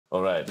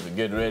All right,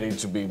 get ready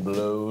to be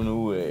blown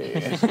away.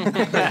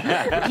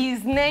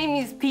 His name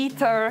is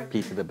Peter.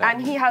 Peter the Bad.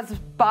 And he has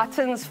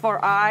buttons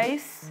for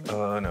eyes.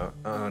 Oh no,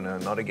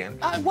 not again.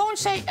 I won't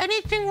say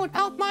anything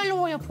without my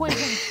lawyer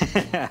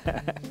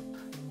present.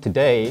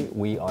 Today,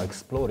 we are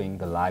exploring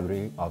the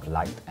library of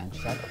light and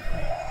shadow.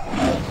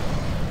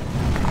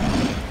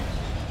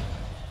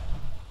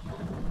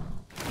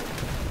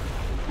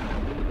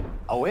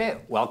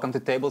 Welcome to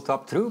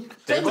Tabletop Troupe.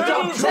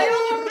 Tabletop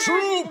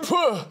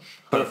Troupe!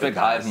 Perfect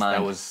hive mind.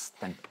 That was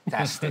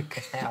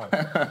fantastic.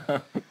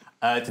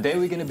 Today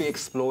we're going to be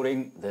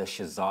exploring the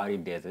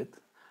Shazari Desert,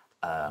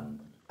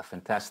 a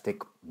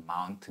fantastic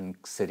mountain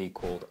city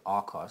called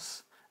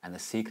Arcos, and the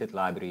secret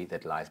library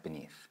that lies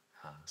beneath.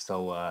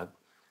 So,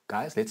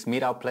 guys, let's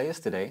meet our players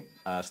today,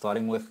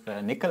 starting with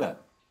Nicola.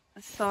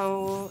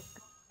 So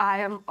I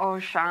am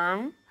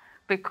Urchin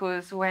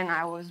because when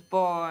I was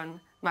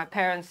born, my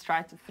parents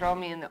tried to throw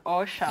me in the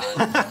ocean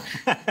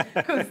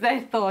because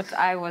they thought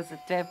I was a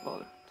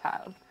devil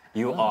child.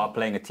 You are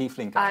playing a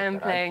tiefling character, I am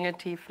right? playing a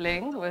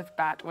tiefling with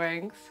bat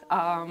wings.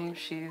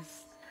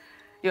 She's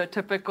your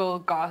typical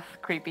goth,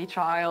 creepy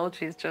child.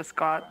 She's just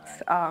got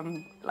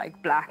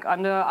like black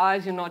under her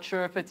eyes. You're not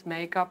sure if it's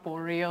makeup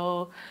or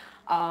real.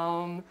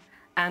 And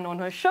on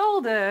her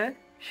shoulder,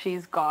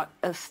 she's got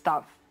a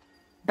stuffed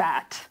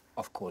bat.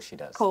 Of course she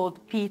does.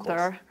 Called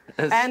Peter.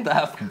 And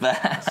stuffed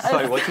bat.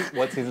 Sorry,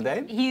 what's his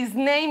name? His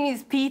name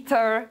is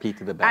Peter.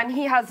 Peter the Bat. And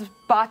he has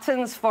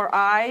buttons for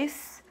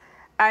eyes.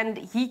 And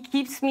he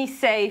keeps me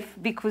safe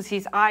because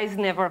his eyes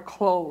never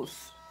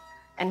close.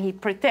 And he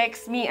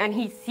protects me and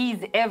he sees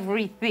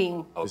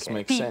everything. Okay. This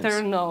makes Peter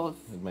sense. knows.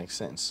 It makes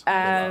sense.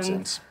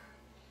 And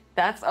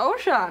that's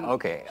Urchin.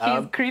 Okay,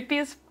 He's creepy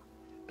as...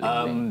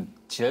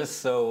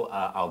 Just so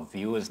our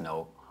viewers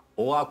know,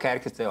 all our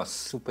characters today are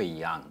super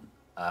young.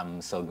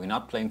 So we're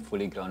not playing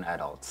fully grown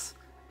adults,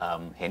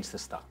 hence the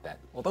stuffed bat.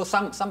 Although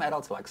some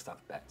adults like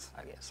stuffed bats,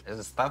 I guess. Is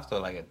it stuffed or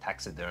like a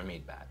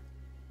taxidermied bat?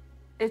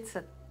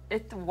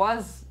 It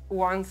was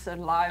once a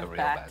live real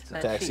bat.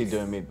 bat.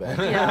 Taxidermied bat.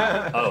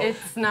 Yeah, Oh.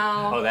 it's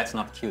now... Oh, that's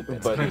not cute.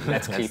 That's, But- creepy.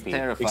 That's That's creepy.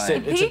 terrifying.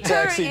 Except it's a Peter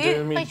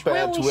taxidermied is-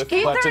 bat with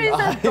Peter button is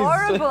eyes.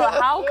 adorable.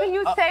 How can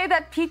you say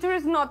that Peter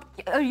is not...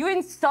 Are you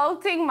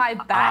insulting my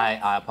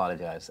bat? I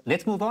apologize.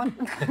 Let's move on.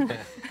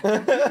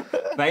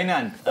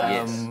 Vainand,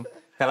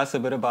 tell us a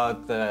bit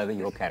about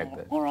your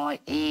character. All right,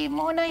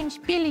 my name's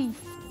Billy,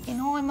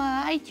 and I'm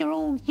an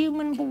 8-year-old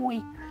human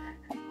boy.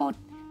 I've got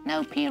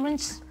no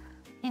parents,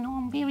 and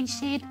I'm very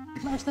sad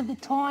most of the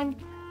time.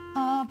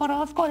 But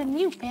I've got a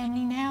new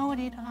family now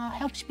that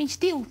helps me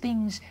steal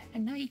things,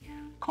 and they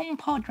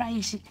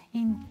compadres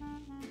in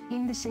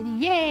the city.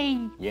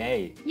 Yay!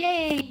 Yay.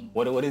 Yay!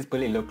 What does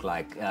Billy look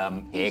like?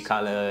 Hair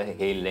color,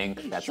 hair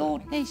length, He's that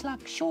short. sort of thing. He's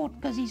like short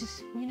because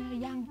he's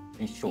young.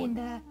 He's short.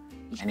 And,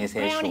 he's And his got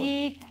hair's brown short.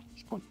 hair.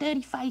 He's got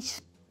dirty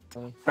face.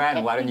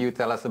 Fran, why don't you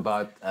tell us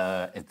about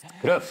it's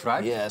Gruff,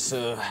 right? Yeah,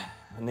 so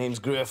my name's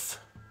Griff.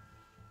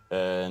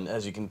 And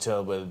as you can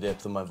tell by the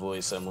depth of my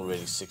voice, I'm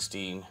already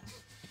 16.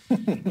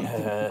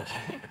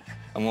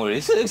 I'm already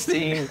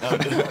 16.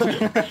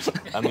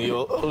 I'm the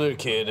older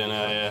kid, and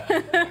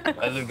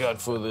I look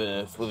out for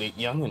the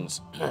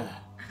youngins.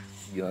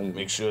 Young.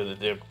 Make sure that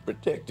they're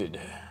protected.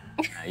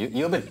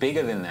 You're a bit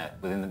bigger than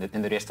that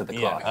than the rest of the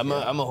Yeah, class.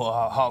 I'm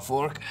a half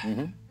orc.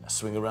 I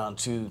swing around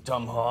 2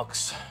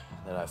 tomahawks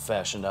that I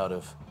fashioned out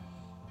of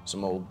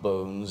some old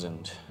bones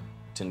and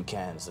tin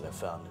cans that I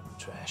found in the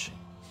trash.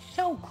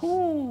 So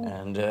cool.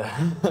 And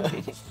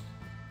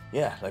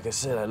yeah, like I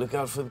said, I look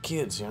out for the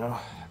kids. You know,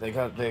 they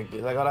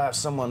gotta have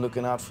someone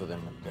looking out for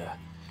them. And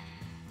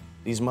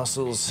these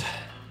muscles,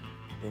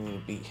 they need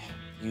to be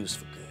used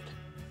for good,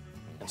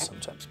 and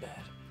sometimes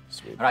bad.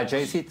 Sweet. All right,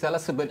 JC, tell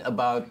us a bit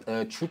about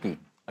Troupe.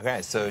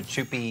 Okay, so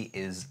Troupe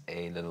is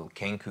a little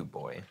kenku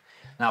boy.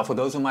 Now, for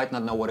those who might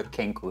not know what a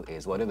kenku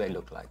is, what do they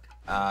look like?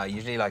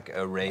 Usually like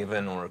a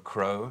raven or a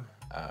crow,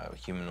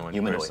 humanoid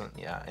person.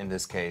 Yeah, in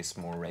this case,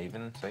 more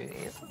raven. So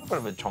he's a bit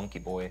of a chunky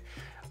boy.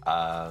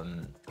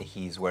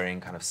 He's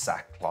wearing kind of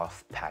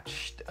sackcloth,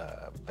 patched,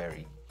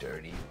 very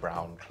dirty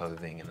brown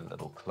clothing and a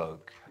little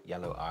cloak,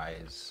 yellow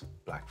eyes,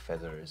 black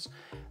feathers.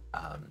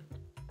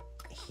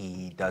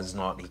 He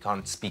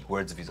can't speak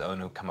words of his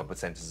own or come up with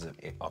sentences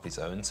of his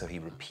own, so he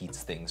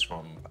repeats things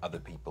from other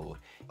people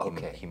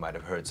he might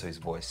have heard, so his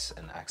voice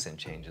and accent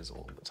changes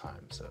all the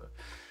time. So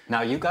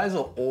Now, you guys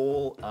are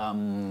all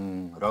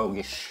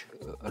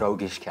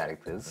roguish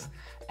characters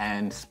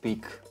and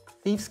speak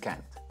thieves'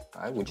 cant,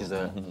 right? Which is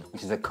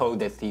a code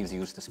that thieves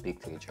use to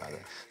speak to each other.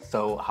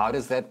 So how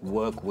does that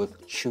work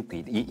with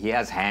Troupe? He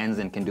has hands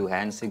and can do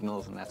hand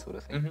signals and that sort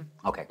of thing.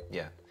 Okay.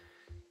 yeah.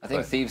 I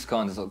think thieves'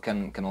 cant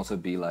can also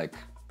be like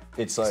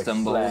It's like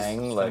symbols.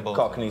 slang, like Symbols,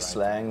 Cockney right.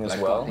 slang as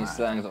like well. Cockney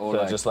slangs or So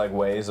like just like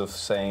ways of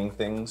saying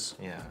things.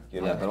 Yeah.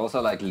 You know? yeah, but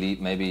also like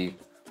maybe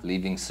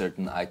leaving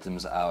certain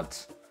items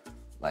out,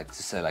 like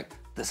to say like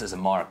this is a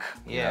mark.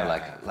 You know,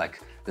 Yeah. like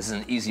this is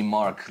an easy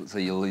mark, so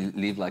you'll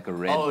leave like a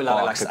red Oh,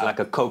 box. like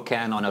a Coke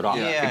can on a rock.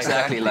 Yeah,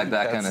 exactly like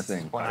that kind of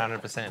thing.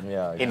 100%.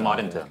 Yeah. In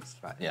modern terms,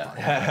 right?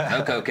 Yeah,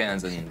 no Coke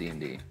cans in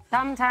D&D.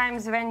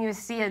 Sometimes when you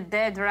see a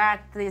dead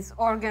rat, these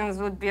organs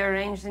would be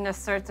arranged in a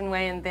certain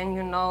way, and then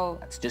you know.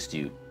 That's just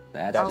you.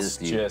 That's That's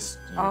just you. just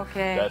you.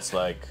 Okay. That's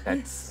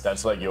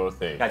like your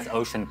thing. That's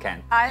ocean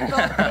can. I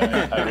thought.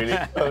 I really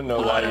don't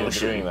know why you're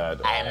doing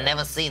that. I have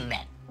never seen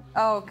that.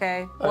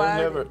 Okay. Well,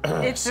 never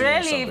it's seen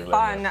really something like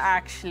fun, that.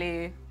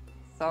 actually.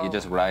 So. You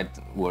just write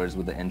words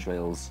with the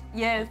entrails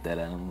Yes. of dead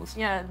animals.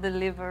 Yeah, the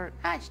liver.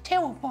 That's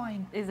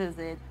terrifying. This is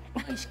it.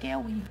 It's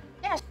scary.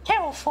 That's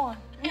terrifying.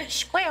 It's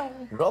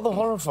scary. Rather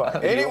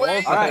horrifying.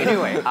 Anyway. All right,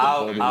 anyway,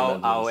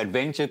 our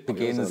adventure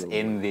begins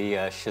in the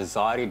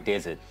Shazari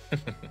Desert,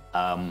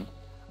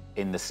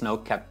 in the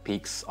snow-capped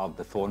peaks of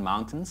the Thorn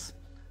Mountains.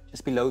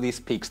 Just below these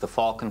peaks, the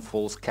Falcon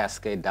Falls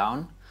cascade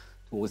down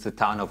towards the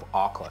town of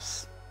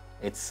Arcos.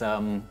 It's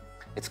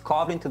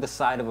carved into the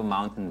side of a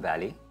mountain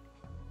valley,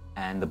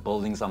 and the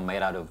buildings are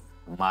made out of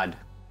mud,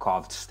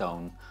 carved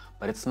stone.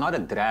 But it's not a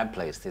drab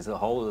place. There's a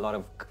whole lot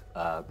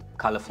of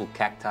colorful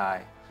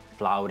cacti,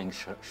 flowering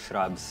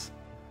shrubs,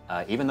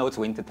 even though it's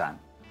wintertime.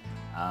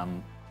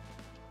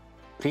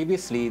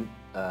 Previously,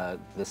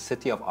 the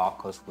city of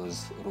Arcos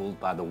was ruled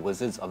by the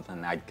Wizards of the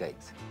Night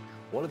Gate.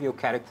 All of your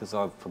characters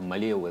are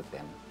familiar with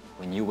them.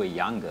 When you were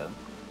younger,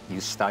 you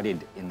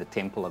studied in the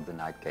Temple of the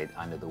Night Gate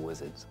under the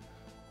Wizards.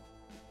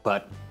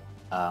 But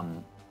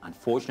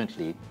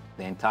unfortunately,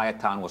 the entire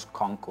town was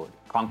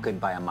conquered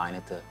by a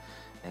Minotaur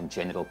named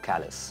General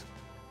Callus.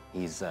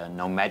 His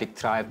nomadic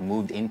tribe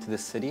moved into the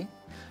city,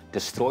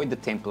 destroyed the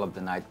Temple of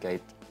the Night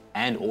Gate,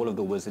 and all of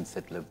the wizards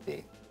that lived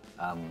there.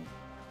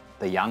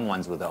 The young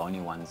ones were the only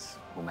ones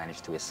who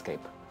managed to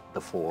escape,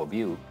 the four of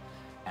you.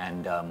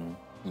 And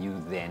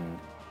you then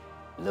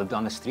lived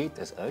on the street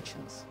as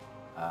urchins,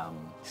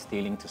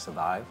 stealing to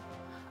survive.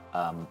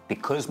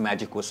 Because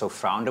magic was so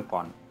frowned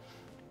upon,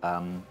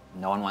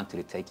 no one wanted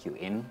to take you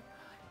in,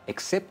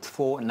 except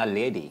for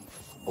Naledi,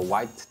 a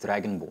white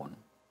dragonborn.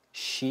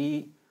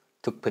 She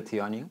took pity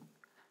on you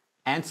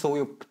and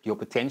saw your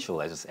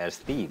potential as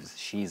thieves.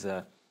 She's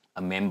a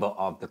member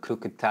of the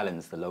Crooked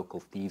Talons, the local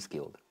thieves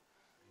guild.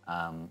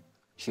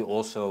 She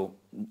also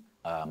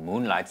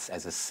moonlights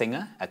as a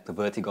singer at the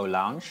Vertigo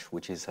Lounge,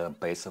 which is her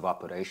base of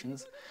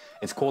operations.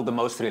 It's called the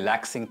most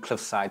relaxing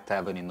cliffside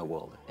tavern in the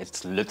world.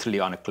 It's literally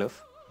on a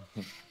cliff.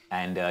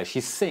 And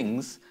she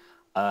sings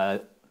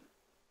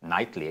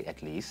nightly,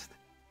 at least,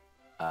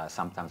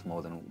 sometimes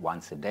more than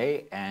once a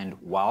day. And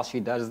while she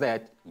does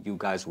that, you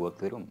guys work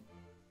the room.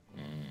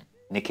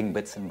 Nicking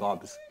bits and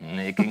bobs.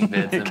 Nicking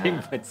bits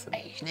and bits.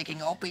 He's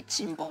nicking all bits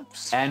and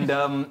bobs. And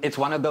it's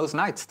one of those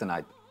nights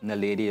tonight.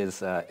 Naledi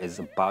is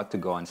about to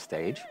go on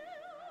stage.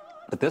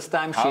 But this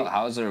time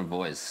How's her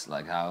voice?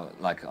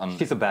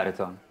 she's a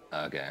baritone.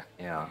 Okay.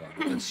 Yeah.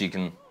 But she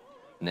can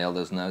nail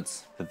those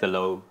notes? The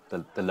low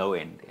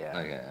end,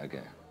 yeah.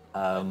 Okay.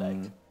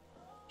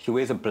 She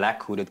wears a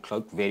black hooded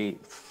cloak, very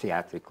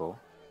theatrical.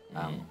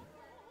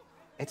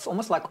 It's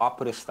almost like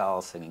opera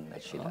style singing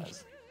that she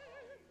does.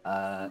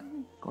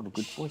 Got a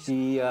good voice.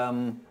 She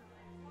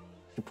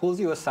pulls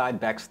you aside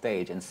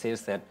backstage and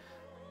says that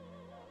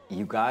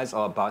you guys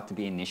are about to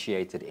be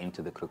initiated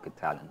into the Crooked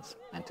Talons,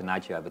 and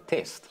tonight you have a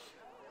test.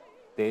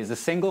 There's a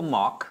single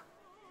mark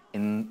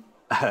in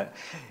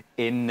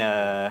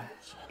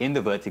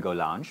the Vertigo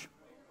Lounge,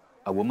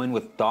 a woman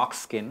with dark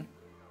skin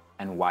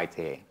and white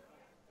hair,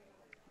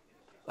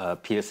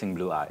 piercing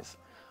blue eyes.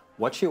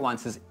 What she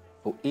wants is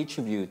for each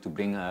of you to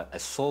bring a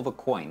silver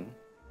coin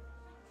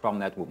from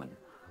that woman.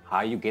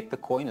 How you get the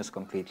coin is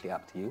completely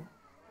up to you.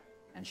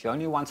 And she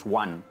only wants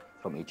one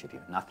from each of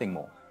you, nothing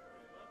more.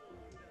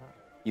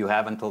 You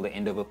have until the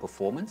end of a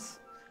performance.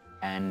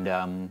 And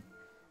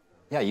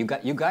yeah,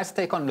 you guys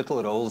take on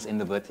little roles in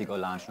the Vertigo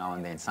Lounge now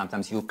and then.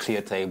 Sometimes you'll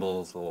clear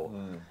tables or,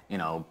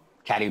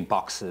 carry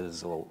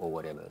boxes or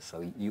whatever.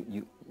 So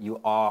you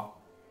are,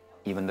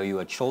 even though you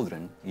are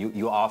children,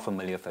 you are a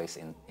familiar face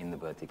in the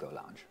Vertigo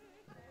Lounge.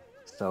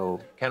 So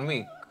can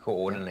we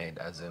coordinate,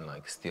 as in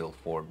like steal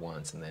forward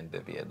once and then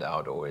divvy it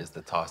out, or is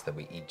the task that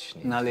we each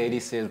need?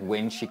 Naledi says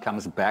when she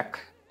comes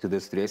back to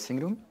this dressing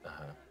room,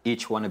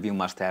 each one of you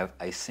must have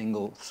a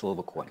single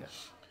silver coin.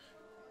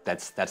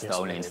 That's the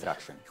only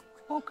instruction.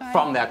 Okay.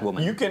 From that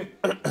woman. You can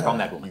From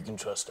that woman. You can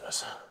trust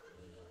us.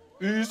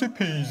 Easy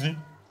peasy.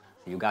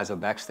 You guys are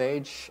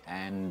backstage,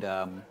 and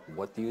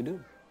what do you do?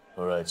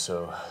 All right,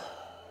 so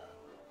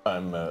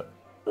I'm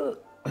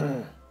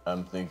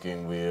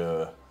thinking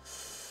we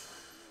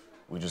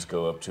just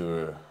go up to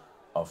her,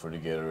 offer to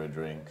get her a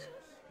drink,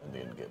 and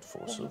then get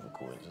 4 silver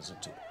coins as a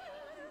tip.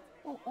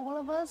 All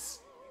of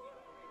us?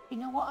 You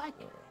know what?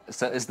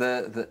 So is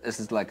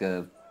this like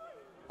a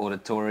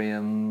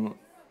auditorium?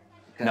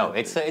 No,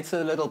 it's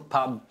a little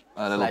pub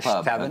slash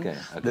tavern. Okay.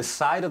 The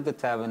side of the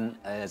tavern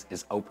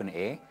is open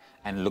air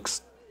and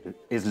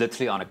is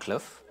literally on a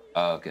cliff.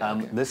 Oh, okay.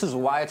 This is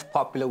why it's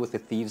popular with the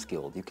Thieves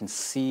Guild. You can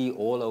see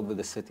all over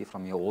the city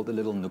from here, all the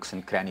little nooks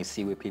and crannies,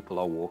 see where people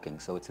are walking.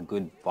 So it's a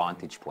good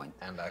vantage point.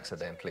 And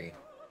accidentally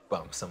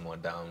bump someone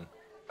down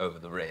over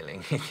the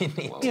railing if you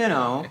need to. You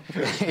know,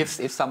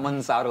 if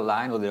someone's out of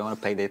line or they want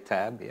to pay their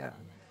tab, yeah.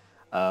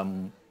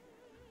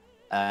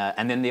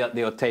 And then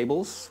there are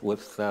tables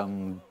with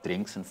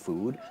drinks and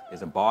food.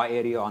 There's a bar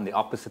area on the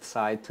opposite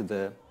side to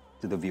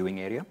the viewing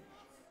area,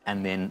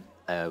 and then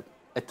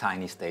a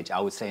tiny stage. I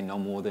would say no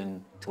more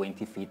than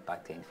 20 feet by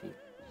 10 feet.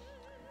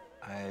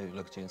 I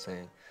look at you and say,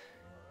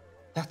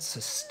 That's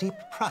a steep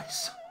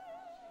price.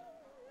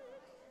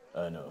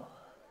 I know.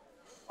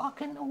 I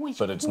can always.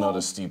 But it's not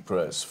a steep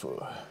price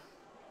for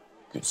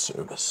good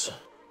service.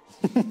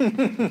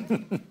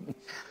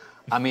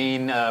 I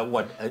mean,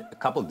 what, a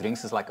couple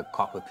drinks is like a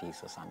copper piece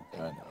or something.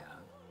 I know.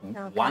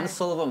 Yeah. Okay. 1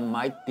 silver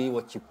might be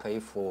what you pay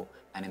for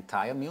an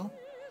entire meal.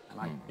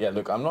 Yeah,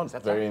 look, I'm not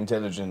very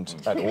intelligent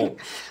at all.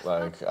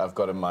 Like, I've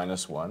got a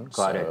 -1.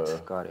 Got so,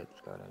 it, got it.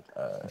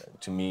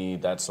 To me,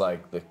 that's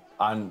like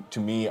I'm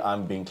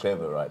being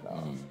clever right now.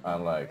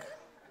 I'm like,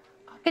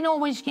 I can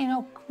always,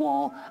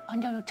 crawl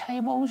under the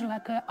tables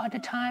like at the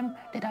time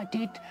that I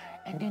did,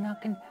 and then I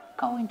can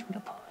go into the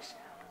purse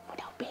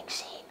without being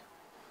seen.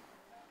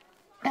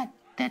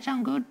 That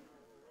sound good?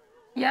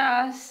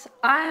 Yes,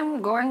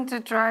 I'm going to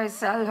try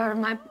sell her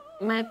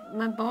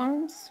my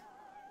bones.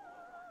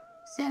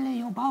 Sell her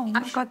your bones.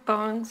 I've got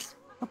bones.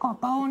 You've got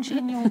bones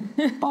in your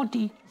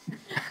body.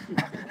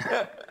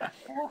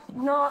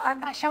 No,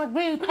 That sounds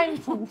really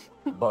painful.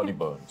 body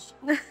bones.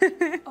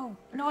 Oh,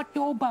 not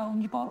your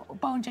bones, but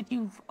bones that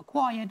you've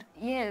acquired.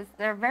 yes,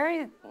 they're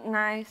very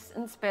nice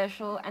and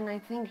special, and I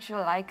think she'll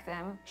like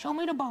them. Show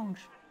me the bones.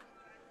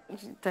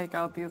 Take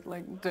out these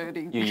like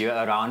dirty. You hear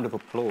a round of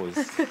applause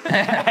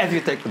as you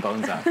take the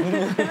bones out.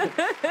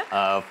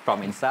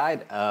 From inside,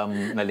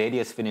 the lady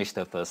has finished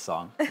her first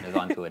song and is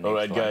on to her next All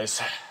right, one.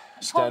 guys,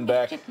 stand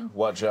back.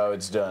 Watch how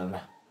it's done.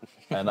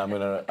 And I'm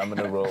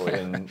gonna roll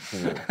in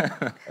here.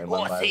 And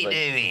What's he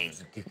doing?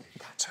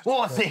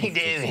 What's he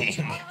doing?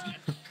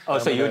 Oh,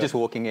 so you're just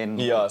walking in?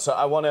 Yeah. So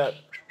I want to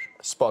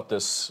spot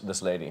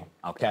this lady.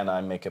 Okay. Can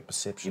I make a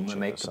perception You check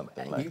make or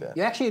something like that?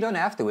 You actually don't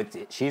have to.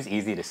 She's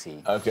easy to see.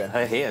 Okay.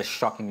 Her hair is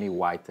shockingly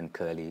white and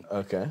curly.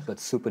 Okay. Got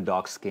super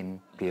dark skin,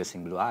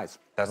 piercing blue eyes.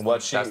 that's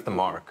the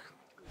mark.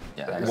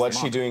 Yeah. What's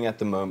she doing at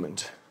the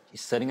moment?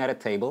 She's sitting at a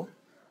table,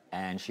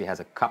 and she has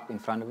a cup in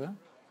front of her,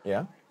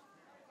 Yeah.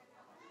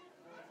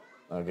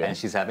 Okay. and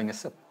she's having a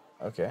sip.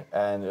 Okay.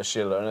 And is she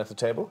alone at the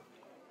table?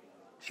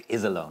 She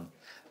is alone.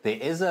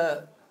 There's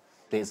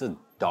a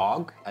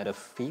dog at her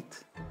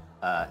feet.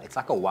 It's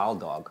like a wild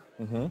dog.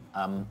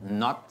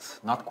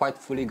 Not quite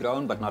fully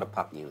grown, but not a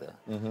pup either.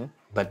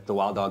 But the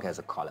wild dog has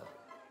a collar,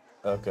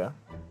 Okay.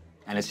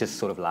 and it's just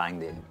sort of lying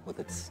there with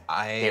its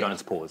head on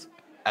its paws.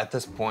 At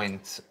this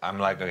point, I'm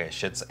like, okay,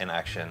 shit's in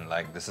action.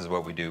 Like, this is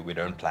what we do. We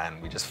don't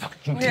plan. We just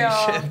fucking do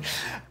Yeah. shit.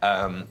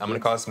 I'm gonna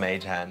cast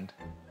Mage Hand.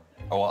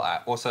 Well, I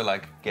also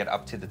like get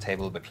up to the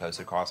table a bit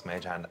closer, cast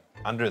Mage Hand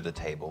under the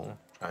table,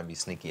 try and be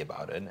sneaky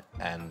about it,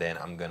 and then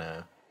I'm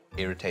gonna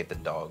irritate the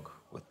dog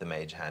with the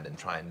Mage Hand and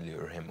try and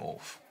lure him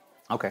off.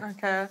 Okay.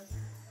 Okay.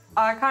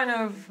 I kind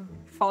of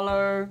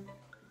follow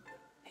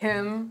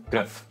him.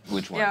 Gruff.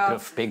 Which one? Yeah.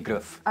 Gruff. Big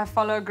gruff. I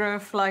follow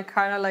Griff, like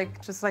kind of like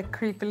just like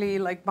creepily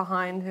like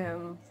behind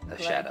him. The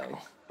shadow.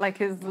 Like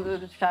his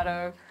little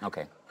shadow.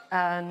 Okay.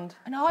 And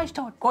And I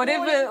start crawling.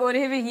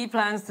 whatever he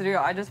plans to do,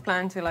 I just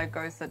plan to like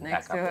go sit next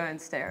Back to up her there.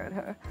 and stare at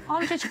her.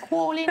 I'm just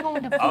crawling on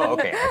the floor. Oh,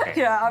 okay. Okay.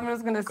 Yeah, I'm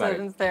just gonna Got sit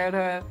it. and stare at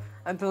her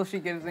until she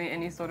gives me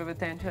any sort of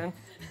attention.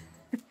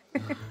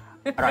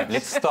 All right.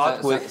 Let's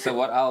start with. So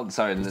what I'll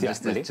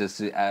just really?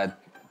 to add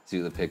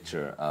to the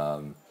picture,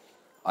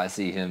 I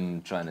see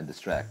him trying to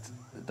distract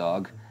the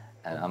dog,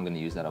 and I'm going to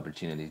use that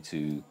opportunity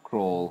to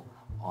crawl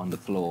on the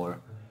floor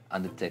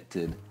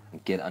undetected,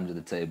 and get under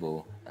the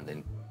table, and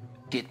then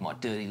get my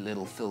dirty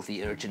little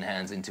filthy urchin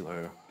hands into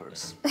her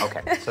purse.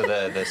 Okay. So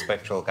the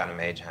spectral kind of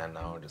Mage Hand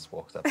now just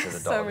walks up to the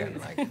So dog and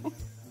easy. like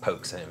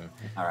pokes him,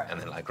 All right. and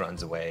then like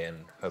runs away and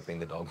hoping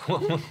the dog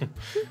will.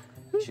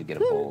 Should get a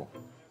bowl.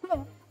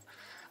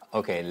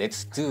 Okay.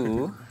 Let's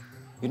do.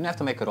 You don't have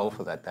to make a roll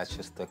for that. That's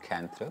just a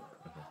cantrip.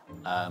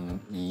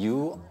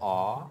 You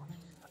are.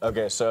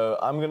 Okay, so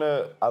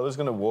I was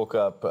gonna walk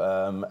up.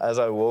 As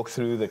I walk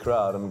through the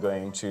crowd, I'm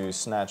going to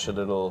snatch a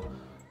little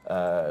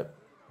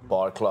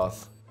bar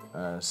cloth,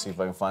 see if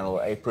I can find a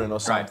little apron or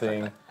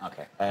something. right.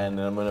 Okay. And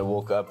then I'm gonna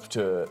walk up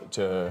to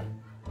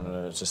I'm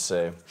gonna just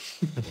say,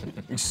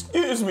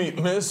 "Excuse me,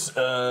 miss.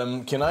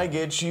 Can I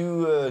get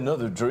you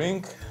another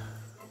drink?"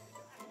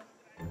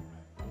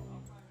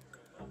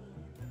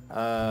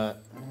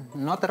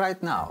 Not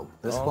right now.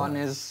 This one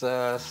is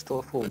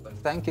still full. But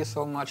thank you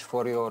so much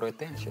for your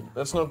attention.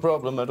 That's no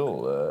problem at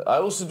all. I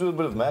also do a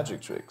bit of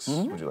magic tricks.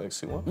 Would you like to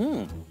see one?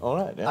 All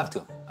right, yeah. Have to.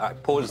 All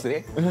right, pause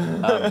there.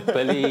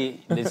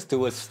 Billy, let's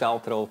do a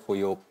stealth roll for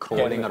your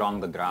crawling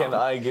along the ground. Can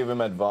I give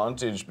him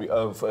advantage?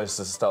 It's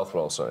a stealth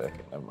roll, sorry.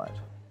 Okay, never mind.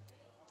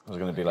 I was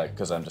going to be like,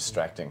 because I'm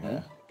distracting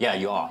her. Yeah,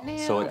 you are.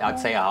 So I'd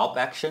say a help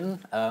action.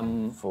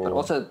 But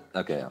also,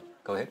 okay,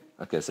 Go ahead.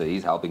 okay, so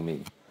he's helping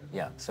me.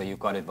 Yeah, so you've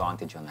got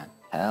advantage on that.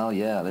 Hell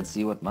yeah, let's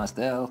see what my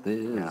stealth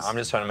is. I'm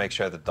just trying to make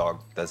sure the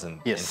dog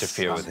doesn't Yes,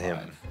 interfere with that's him.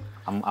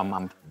 right.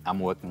 I'm I'm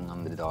working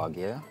on the dog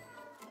here.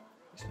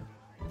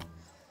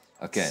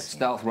 Okay,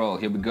 stealth roll.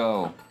 Here we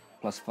go.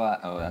 +5.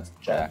 Oh, that's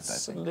jacked, I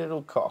That's a think.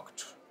 little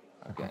cocked.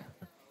 Okay,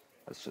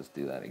 let's just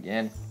do that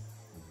again.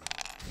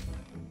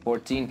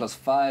 14 +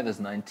 5 is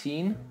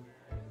 19.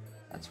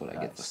 That's what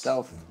I get for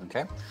stealth.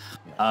 Okay.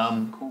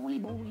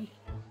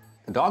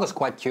 The dog is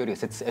quite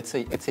curious.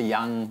 It's a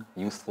young,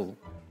 useful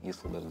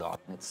little dog.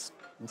 It's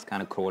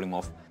kind of crawling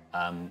off.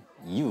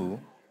 You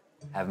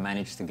have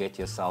managed to get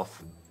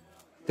yourself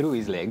through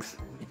his legs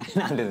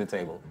and under the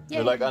table.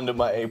 You're like under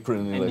my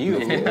apron. And like, you-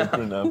 lift the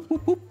apron up.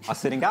 Are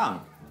sitting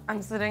down.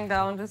 I'm sitting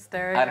down, just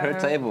staring At at her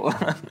table.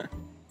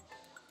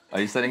 Are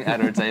you sitting at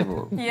her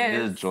table? Yes.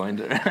 You just joined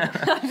her.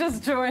 I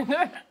just joined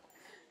her,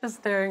 just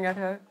staring at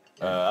her.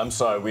 I'm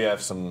sorry, we have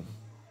some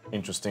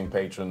interesting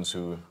patrons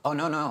who Oh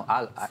no,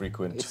 I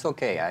frequent. It's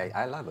okay.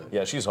 I love it.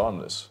 Yeah, she's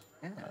harmless.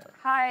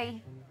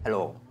 Hi,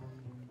 Hello.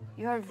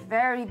 you're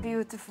very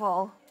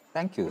beautiful.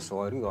 Thank you.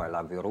 So are you. I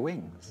love your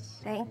wings.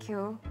 Thank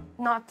you.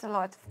 Not a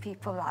lot of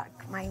people like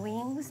my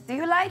wings. Do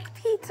you like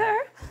Peter?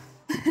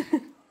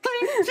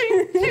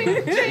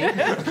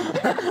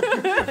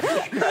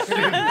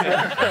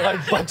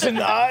 Like button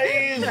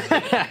eyes.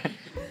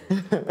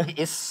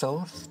 It's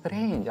so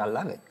strange. I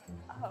love it.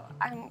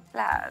 I'm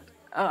glad.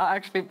 I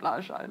actually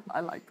blush. I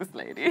like this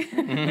lady.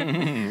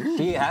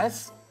 She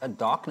has a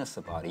darkness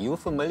about her. You're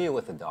familiar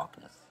with the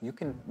darkness. You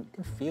can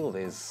feel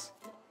there's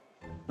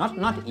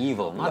not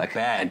evil, not Like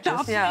bad,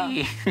 just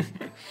Yeah.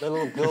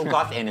 little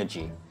goth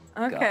energy.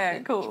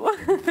 Okay, cool.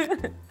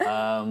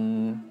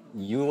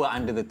 You were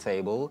under the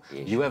table.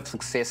 You have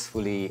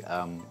successfully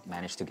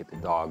managed to get the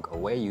dog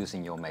away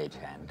using your mage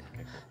hand.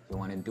 You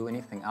want to do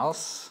anything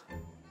else?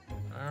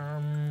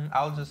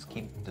 I'll just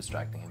keep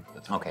distracting him for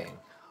the time. Okay.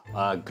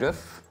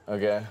 Griff,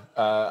 Okay,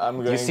 I'm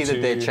going to... you see that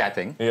they're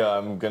chatting. Yeah,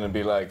 I'm gonna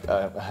be like,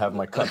 I have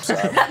my cups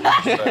out.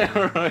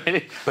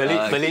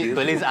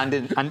 Billy's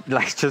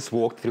like just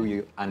walked through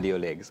you under your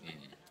legs.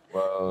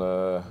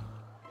 Well,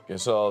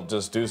 guess I'll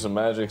just do some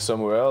magic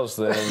somewhere else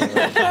then.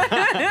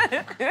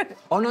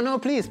 Oh no,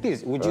 please.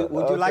 Would you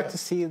like okay. to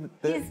see the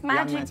His young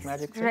man's magic's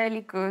magic trick?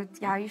 really good.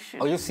 Yeah, you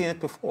should. Oh, you've seen it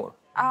before.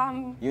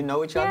 Um, You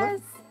know each other?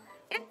 yes,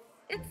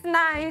 it's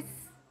nice.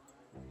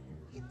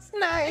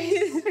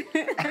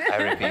 I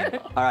repeat.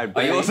 All right, Are you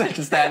Billy. also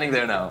just standing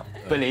there now?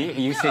 Billy,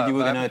 you said you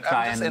were I'm gonna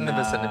try just and in the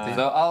vicinity.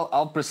 So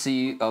I'll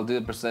proceed. I'll do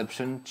a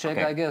perception check,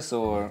 Okay. I guess,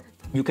 or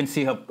you can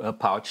see her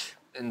pouch.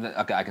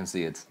 okay, I can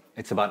see it.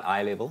 It's about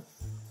eye level.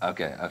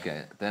 Okay.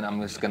 Then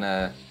I'm just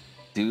gonna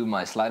do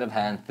my sleight of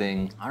hand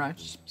thing. All right.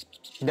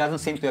 She doesn't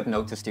seem to have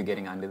noticed you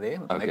getting under there.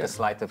 Make Okay. a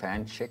sleight of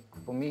hand check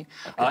for me.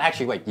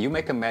 Actually, wait. You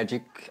make a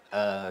magic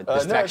No,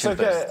 it's distraction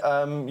okay.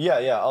 first.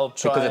 Yeah, I'll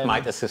try. Because it and-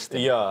 might assist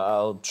him. Yeah,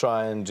 I'll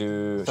try and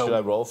do. So, should I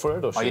roll for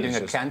it, or Are should you I doing a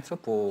just...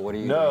 cantrip or what are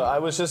you No, doing? I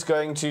was just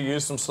going to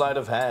use some sleight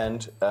of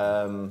hand.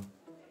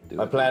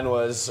 My plan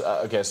was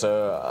okay. So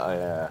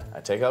I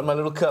take out my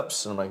little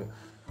cups and I'm like,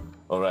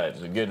 all right,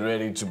 get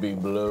ready to be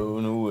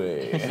blown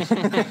away.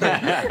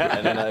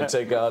 And then I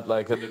take out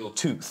like a little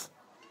tooth,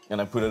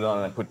 and I put it on,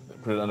 and I put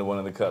it under one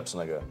of the cups,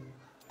 and I go.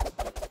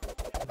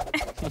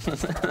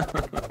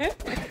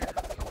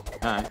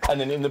 And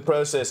then in the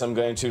process, I'm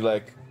going to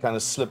like kind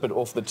of slip it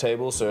off the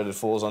table so that it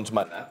falls onto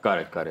my lap,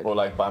 Got it. or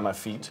like by my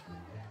feet.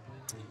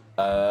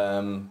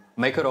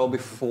 Make it all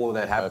before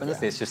that happens.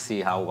 Okay. Let's just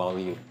see how well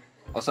you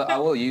Also, I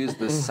will use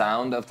the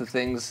sound of the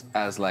things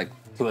as like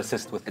to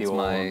assist with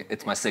your.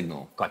 it's my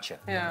signal. Gotcha.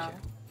 Yeah.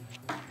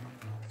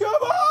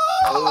 Come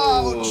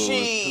on!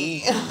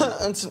 Ouchie!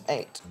 It's an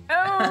 8.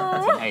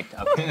 Oh. Eight.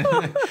 Okay.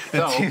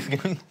 So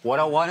what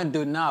I want to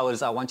do now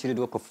is I want you to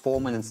do a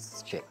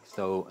performance check.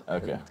 So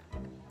Okay.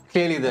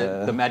 clearly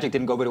the magic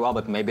didn't go very well,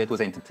 but maybe it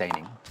was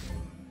entertaining.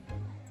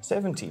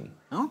 17.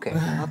 Okay.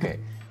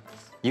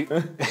 You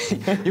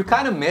you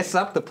kind of mess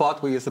up the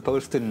part where you're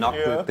supposed to knock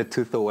Yeah. the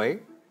tooth away,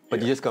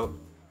 but you just go.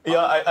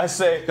 Yeah, I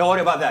say. Don't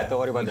worry about that. Don't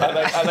worry about that.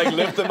 I like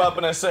lift them up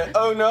and I say,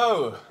 "Oh no!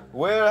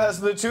 Where has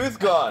the tooth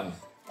gone?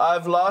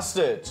 I've lost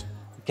it."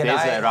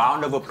 There's a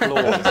round of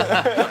applause.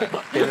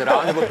 There's a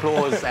round of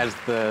applause as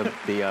the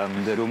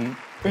room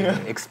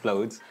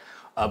explodes.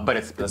 But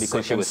it's The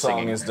because she second was song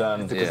singing. is done.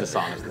 Because the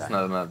song is It's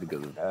done. not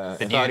because of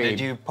Did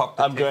you pop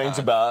the I'm tooth going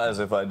to out? bow as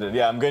if I did.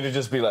 Yeah, I'm going to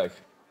just be like,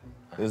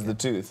 "There's the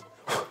tooth."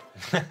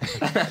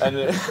 And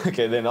then,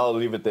 okay, then I'll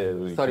leave it there.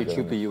 We Sorry, can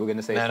go. Troupe, you were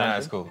going to say No, something?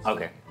 it's cool.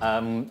 Okay.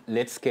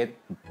 Let's get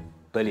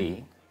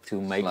Billy to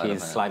make Sleight of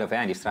his hand. sleight of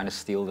hand. He's trying to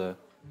steal the...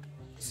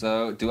 So,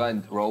 do I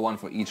roll one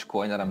for each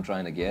coin that I'm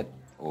trying to get,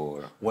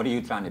 or What are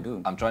you trying to do?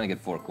 I'm trying to get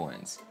 4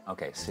 coins?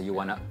 Okay, so you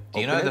want to Do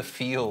you know the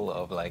feel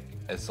of like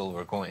a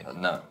silver coin?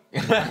 No,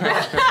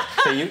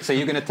 So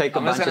you're going to take a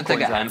I'm just bunch gonna of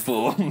take a coins out.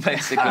 handful,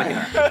 basically.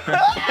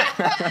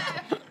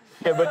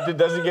 Yeah, but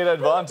does he get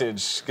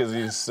advantage because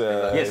he's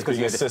Yes, 'cause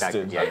being you're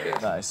distracted, assisted? yeah. Okay,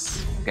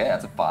 nice. Okay,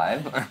 that's a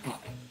 5.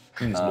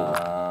 That's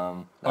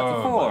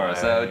a 4,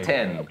 so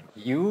 10.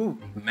 You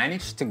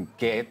managed to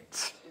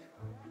get...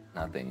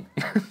 Nothing.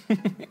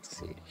 Let's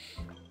see.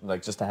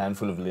 Like just a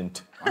handful of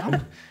lint.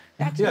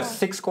 You have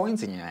 6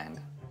 coins in your hand.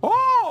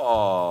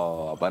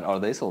 Oh, but are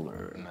they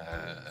silver?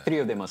 3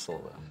 of them are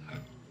silver.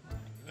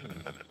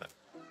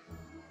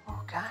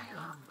 Okay.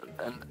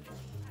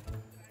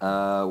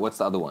 What's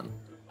the other one?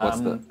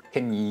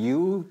 Can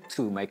you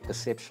two make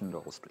perception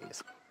rolls,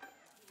 please?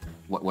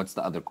 What's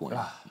the other coin?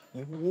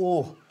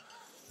 Whoa.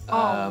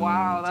 Oh,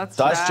 wow, that's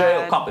Dice bad.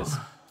 jail. Coppers.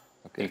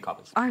 Okay,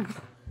 coppers. I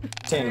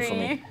 10 for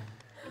me.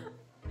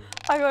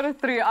 I got a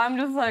 3. I'm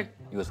just like,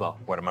 You as well.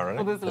 What am I for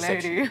running? this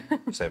lady.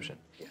 Perception.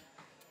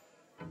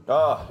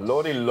 Ah,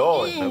 lordy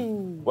lord.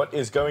 What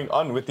is going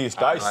on with these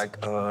dice?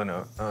 Like, oh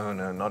no,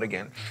 not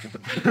again.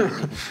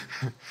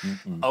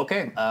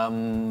 Okay.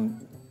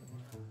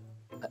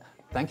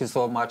 Thank you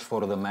so much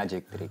for the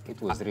magic trick.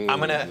 It was really I'm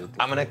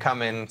beautiful. gonna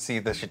come in, see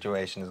the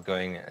situation is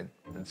going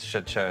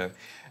shit show.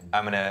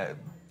 I'm gonna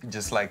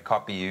just like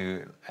copy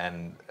you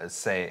and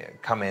say,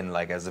 come in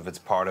like as if it's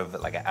part of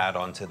like an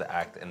add-on to the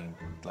act, and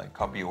like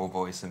copy your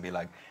voice and be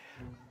like,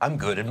 I'm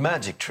good at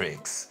magic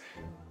tricks.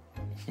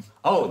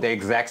 Oh, the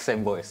exact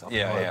same voice.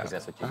 Yeah, yeah.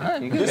 That's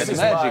what you did. This is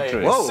magic my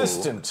trick. Whoa.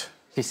 assistant.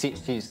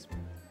 She's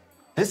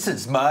This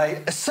is my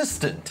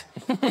assistant.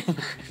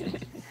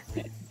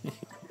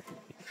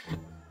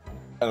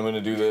 And I'm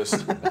gonna do this.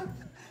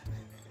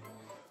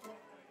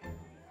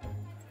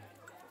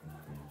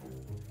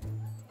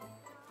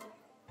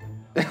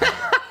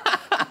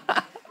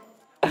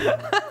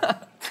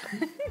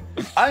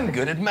 I'm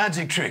good at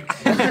magic tricks.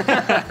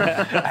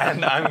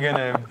 And I'm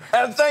gonna.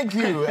 And thank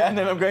you. And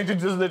then I'm going to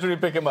just literally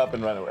pick him up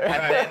and run away.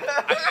 I'm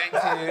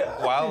going to.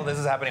 While this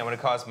is happening, I'm gonna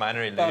cast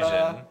minor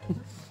illusion.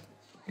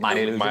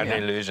 Minor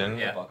illusion.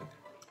 Yeah.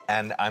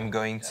 And I'm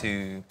going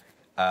to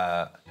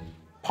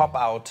pop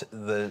out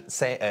the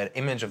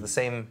image of the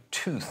same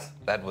tooth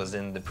that was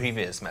in the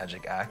previous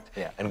magic act.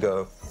 Yeah. And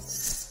go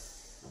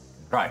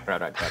Right.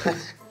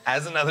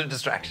 as another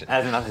distraction.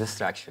 As another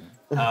distraction.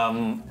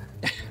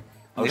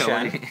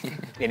 Ocean,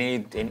 any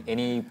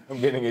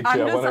I'm getting itchy. I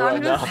want to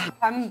run now.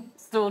 I'm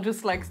still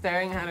just like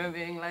staring at her,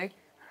 being like,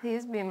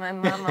 please be my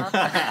mama.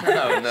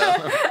 Oh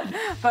no.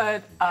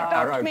 But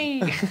Alright.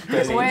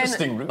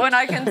 Interesting route. when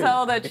I can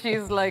tell that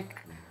she's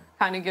like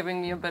kind of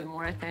giving me a bit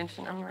more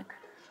attention, I'm like,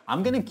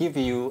 I'm gonna give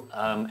you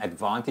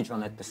advantage on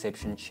that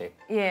perception check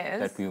yes.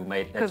 that you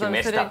made, that 'Cause you I'm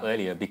messed sitting- up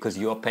earlier, because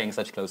you're paying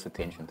such close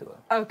attention to her.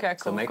 Okay,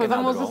 So cool. make Because I'm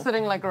another also roll.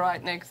 sitting like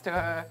right next to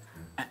her.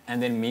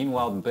 And then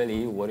meanwhile,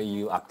 Billy, what are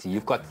you up to?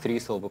 You've got 3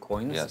 silver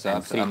coins Yeah, so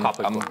and 3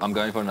 copper coins. I'm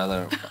going for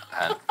another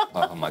hand.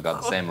 Oh my god,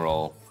 the same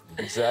roll.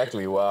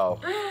 Exactly. Wow.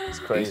 It's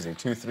crazy.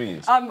 2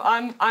 3s.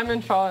 I'm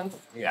entranced.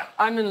 Yeah.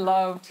 I'm in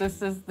love.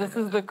 This is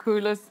the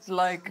coolest,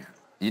 like,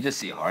 You just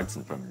see hearts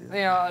in front of you.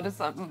 yeah, this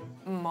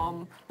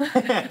mom.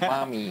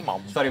 Mommy.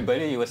 Sorry,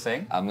 Billy, you were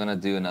saying? I'm gonna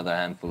do another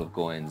handful of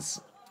coins.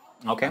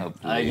 Okay.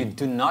 Hopefully. You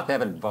do not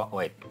have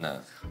wait.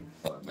 No.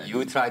 Oh, man.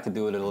 You tried to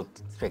do a little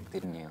trick,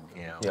 didn't you?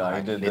 Yeah. Yeah, I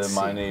Alright, did the let's see.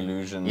 minor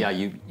illusion. Yeah,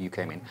 you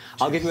came in.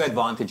 I'll give you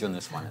advantage on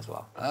this one as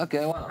well.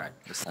 Okay, well.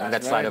 And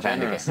that's sleight of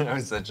hand again. That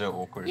was such an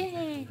awkward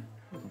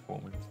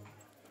performance.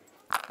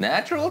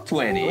 Natural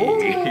 20.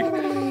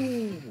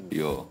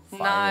 Yo.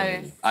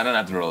 Nice. I don't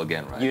have to roll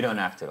again, right? You don't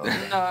have to.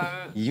 No.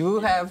 You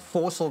have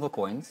 4 silver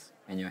coins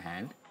in your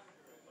hand.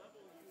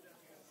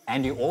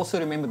 And you also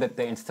remember that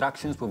the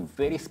instructions were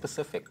very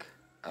specific.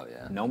 Oh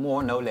yeah. No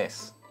more, no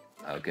less.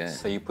 Okay.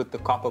 So you put the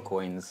copper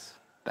coins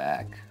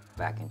Back.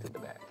 back into the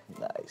bag.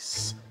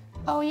 Nice.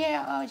 Oh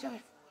yeah, I want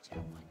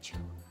you.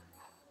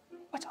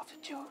 What's after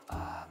 2?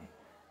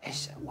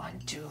 It's 1,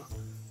 2,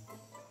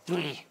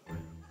 3,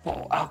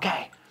 4.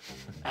 Okay.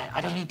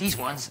 I don't need these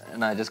ones.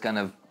 And I just kind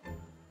of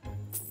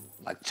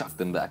like chuck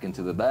them back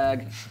into the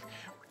bag.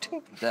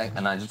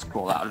 And I just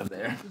crawl out of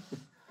there.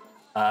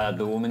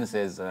 The woman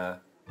says,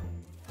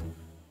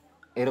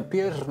 it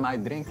appears my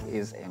drink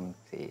is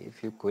empty,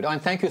 if you could. Oh,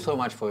 and thank you so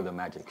much for the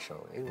magic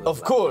show. It was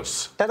Of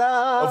course.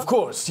 Ta-da! Of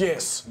course,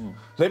 yes.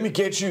 Let me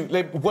get you.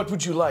 What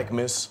would you like,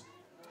 miss?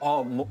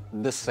 Oh,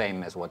 the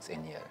same as what's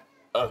in here.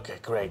 Okay,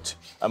 great.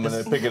 I'm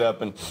gonna pick it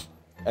up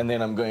and then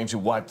I'm going to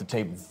wipe the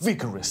table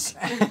vigorously.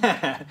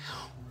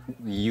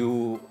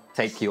 You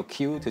take your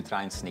cue to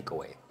try and sneak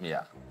away.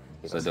 Yeah.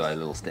 So do I a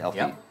little stealthy?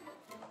 Yeah.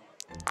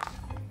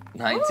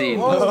 19. It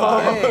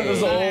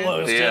was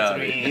almost Yeah.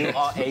 You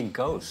are a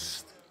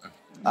ghost.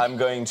 I'm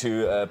going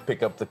to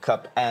pick up the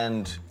cup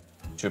and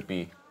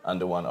Chippy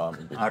under one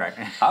arm. All right.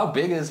 How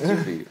big is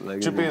Chippy?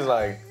 Like, Chippy is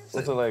like,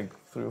 what's it like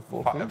 3 or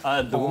 4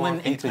 feet? The woman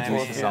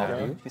introduces herself yeah.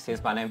 to you. She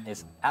says, my name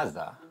is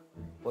Azza.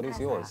 What is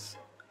yours?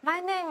 My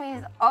name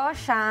is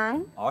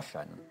Ocean.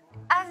 Ocean.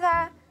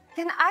 Azar,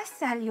 can I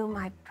sell you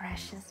my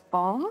precious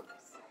bones?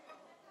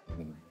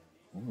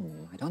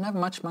 I don't have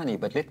much money,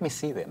 but let me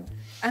see them.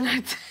 And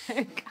I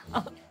take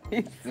out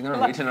these, You're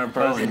gonna reach in her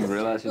purse and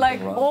realize she's like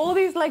been robbed. all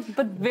these like,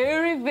 but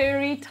very,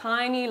 very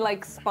tiny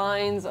like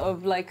spines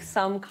of like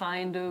some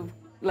kind of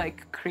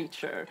like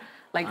creature.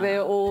 Like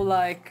they're all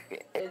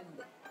like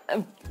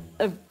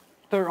a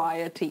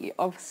variety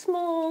of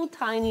small,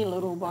 tiny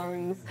little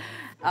bones.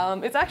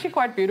 It's actually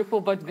quite beautiful,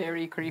 but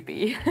very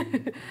creepy.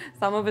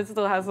 Some of it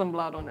still has some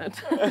blood on it.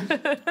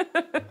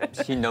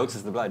 She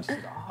notices the blood. She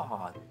says,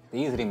 oh,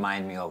 these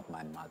remind me of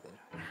my mother.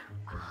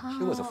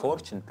 She was a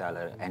fortune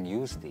teller and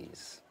used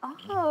these.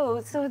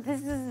 Oh, so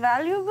this is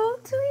valuable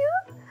to you?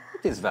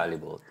 It is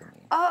valuable to me.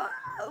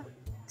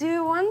 Do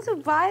you want to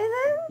buy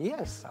them?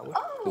 Yes, I would.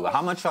 Do.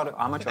 How much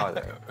are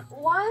they?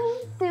 1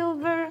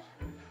 silver.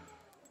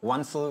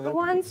 1 silver?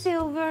 1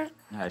 silver.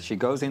 Yeah, she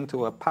goes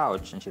into a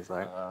pouch and she's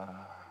like,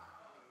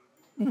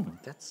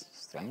 that's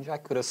strange. I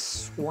could have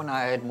sworn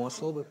I had more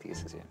silver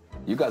pieces here.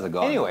 You guys are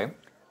gone. Anyway,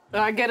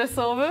 I get a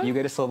silver. you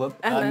get a silver.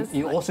 And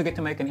You also get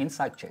to make an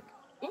insight check.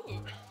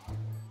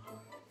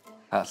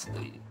 That's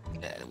the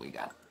we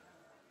got.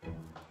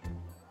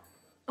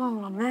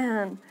 Oh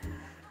man.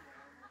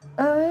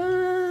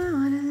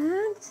 What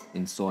is it?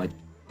 Inside.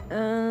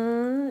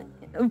 10.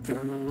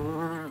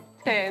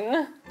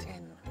 10.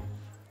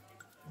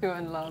 You're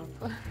in love.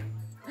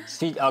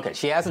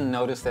 She hasn't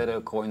noticed that her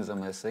coins are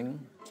missing.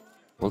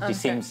 Well, she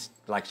seems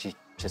like she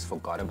just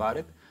forgot about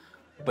it.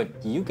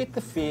 But you get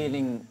the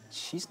feeling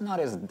she's not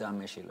as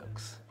dumb as she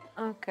looks.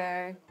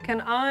 Okay.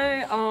 Can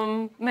I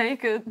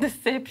make a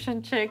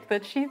deception check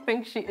that she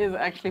thinks she is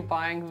actually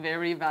buying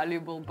very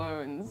valuable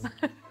bones?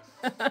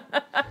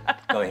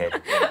 Go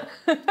ahead.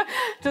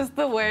 Just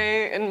the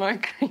way in my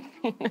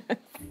creepiness.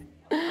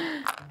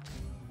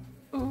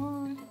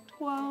 Ooh,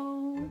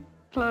 12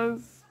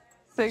 plus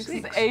 6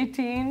 is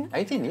 18.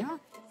 18, yeah.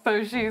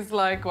 So she's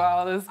like,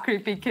 wow, this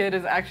creepy kid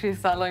is actually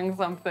selling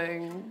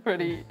something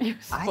pretty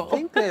useful. I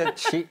think that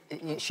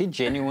she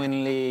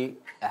genuinely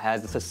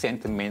has a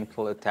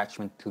sentimental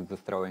attachment to the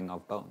throwing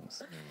of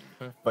bones.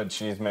 But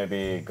she's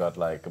maybe got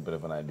like a bit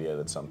of an idea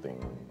that something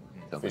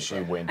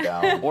fishy went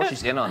down. Or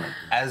she's in on it.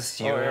 As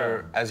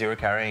you're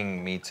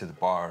carrying me to the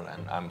bar,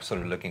 and I'm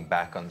sort of looking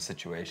back on the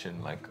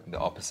situation like the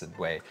opposite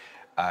way,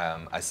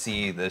 I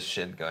see this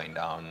shit going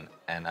down,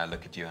 and I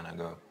look at you and I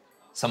go,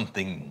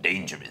 Something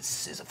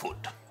dangerous is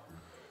afoot.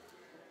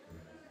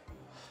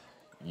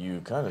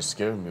 You kind of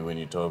scare me when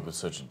you talk with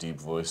such a deep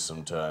voice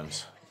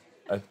sometimes.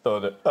 I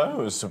thought that I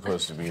was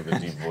supposed to be the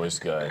deep voice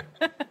guy.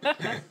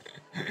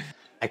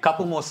 A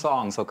couple more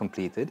songs are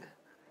completed.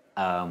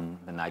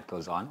 The night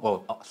goes on.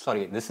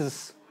 Sorry, this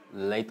is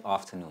late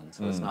afternoon,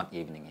 so it's not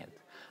evening yet.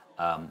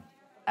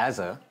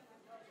 Azza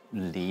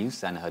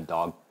leaves, and her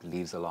dog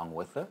leaves along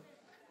with her.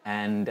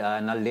 And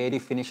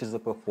Naledi finishes the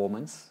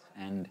performance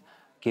and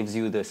gives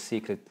you the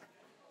secret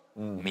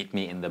meet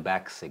me in the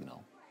back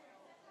signal.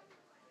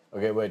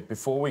 Okay, wait,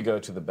 before we go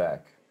to the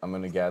back, I'm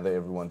going to gather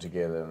everyone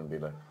together and be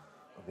like,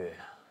 okay,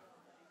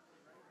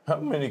 how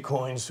many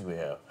coins do we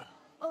have?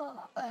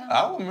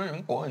 how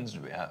many coins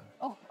do we have?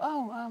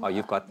 Oh,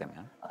 you've got them,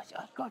 yeah?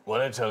 I've got What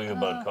did I tell you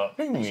about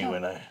copying me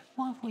when I...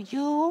 one for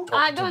you.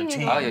 I don't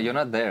need Oh, yeah, you're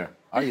not there.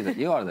 Are you there?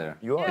 You are there.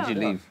 You are. Did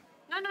you leave?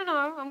 No.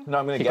 No,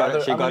 I'm going to She got gather,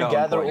 it- she I'm got going it to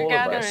on gather point. all of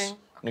us. Gathering.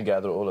 I'm going to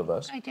gather all of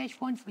us. I there's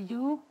one for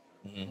you.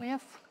 We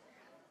have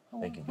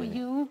one you, for Billy.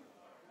 you.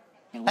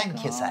 There we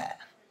Thank you, go. sir.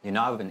 You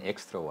now have an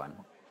extra one.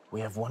 We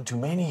have one too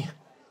many.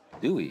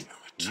 Do we?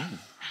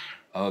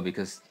 Oh,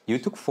 because You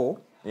took 4.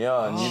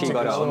 Yeah, and you She took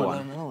got her another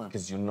own one.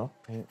 Because you're not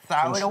paying Throw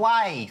it attention.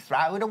 away.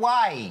 Throw it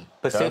away.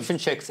 Perception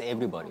checks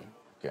everybody.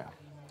 Yeah.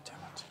 Damn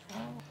it.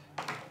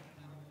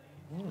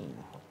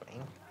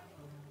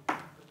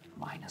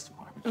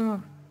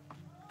 -1.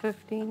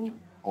 15.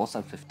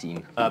 Also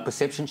 15.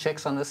 Perception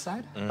checks on this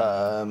side?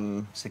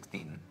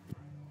 16.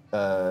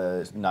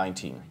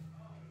 19.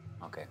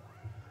 Okay.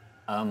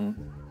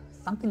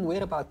 Something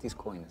weird about these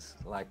coins,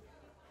 like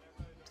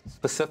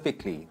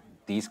specifically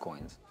these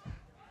coins.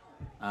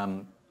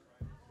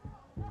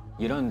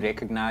 You don't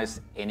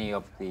recognize any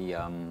of the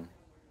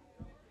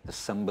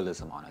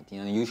symbolism on it.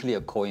 You know, usually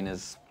a coin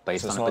is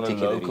based So it's on a not a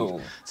particular local-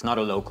 region. It's not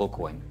a local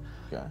coin.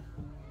 Okay.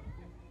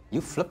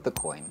 You flip the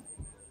coin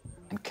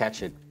and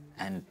catch it,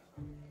 and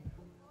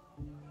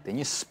then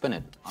you spin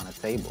it on a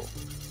table.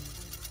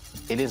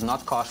 It is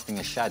not casting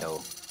a shadow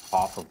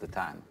half of the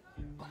time.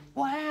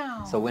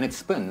 Wow. So when it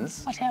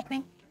spins, What's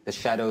happening? the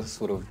shadow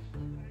sort of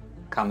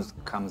comes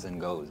and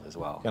goes as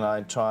well. Can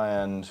I try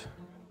and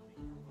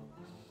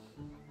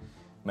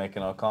make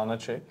an Arcana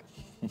check?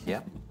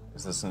 Yeah.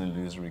 Is this an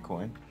illusory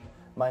coin?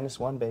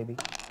 -1, baby.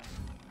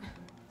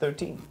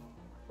 13.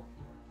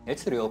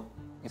 It's a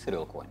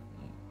real coin.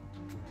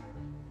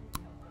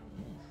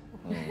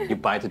 You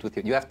bite it with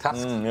your. You have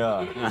tusks. Yeah.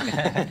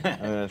 I'm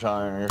gonna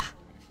try and.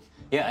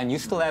 Yeah, and you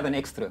still have an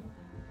extra.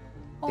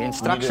 The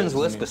instructions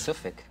were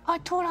specific. I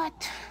thought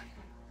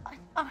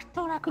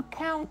I could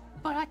count,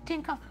 but I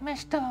think I've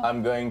messed up.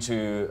 I'm going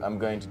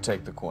to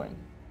take the coin.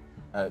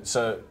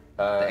 The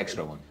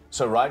extra one.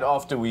 So right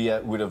after we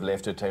would have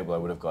left her table, I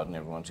would have gotten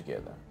everyone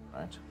together,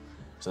 right?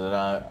 So then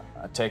I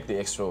take the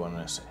extra one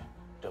and I say,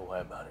 "Don't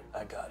worry about it.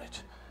 I got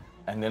it."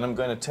 And then I'm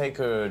going to take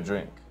her a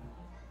drink.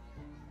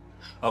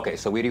 Okay,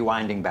 so we're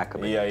rewinding back a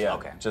bit. Yeah.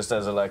 Okay. Just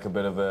as a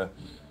bit of a.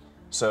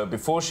 So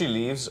before she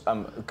leaves,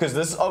 because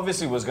this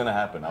obviously was going to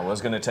happen. I was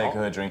going to take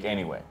her a drink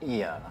anyway.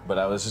 Yeah. But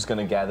I was just going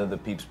to gather the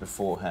peeps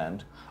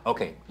beforehand.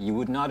 Okay, you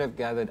would not have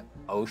gathered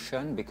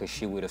Ocean because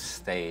she would have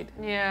stayed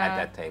Yeah. at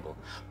that table.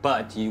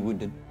 But you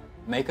would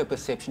make a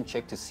perception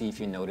check to see if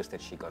you noticed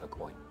that she got a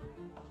coin.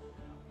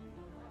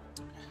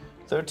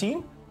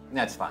 13?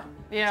 That's fine.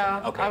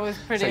 Yeah, Okay. I was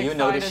pretty So you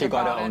notice she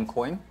got her excited own about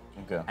coin,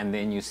 Okay. and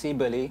then you see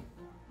Billy,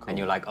 and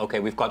you're like, okay,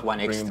 we've got one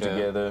Bring extra. them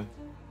together.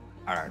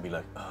 All right. Be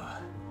like,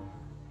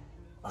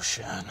 oh,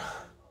 Shan.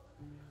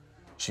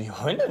 She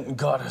went and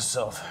got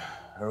herself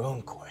her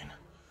own coin.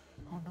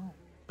 Oh no.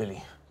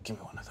 Billy, give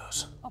me one of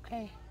those.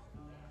 Okay.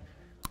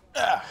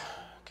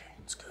 Okay,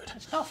 it's good.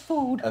 It's not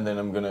food. And then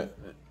I'm gonna.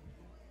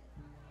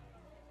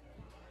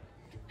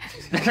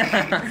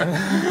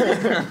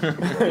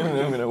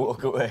 I'm gonna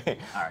walk away,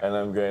 and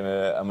I'm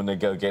gonna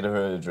go get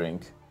her a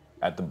drink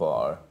at the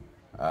bar.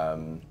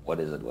 What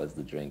is it? What's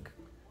the drink?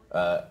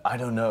 I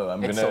don't know.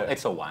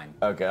 It's a wine.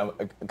 Okay,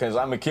 because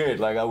I'm a kid.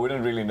 Like I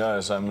wouldn't really know,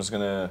 so I'm just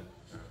gonna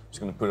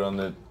put it on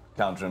the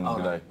counter and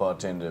be like,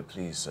 bartender,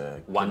 please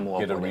One more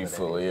get a for whatever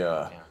refill. that is.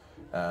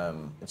 Yeah.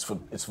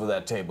 It's for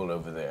that table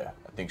over there.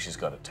 I think she's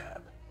got a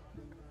tab.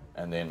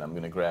 And then I'm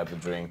gonna grab the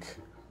drink,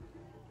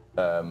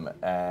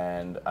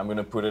 and I'm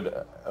gonna put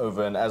it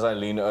over. And as I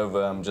lean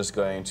over, I'm just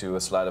going to a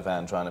sleight of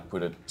hand, trying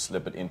to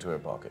slip it into her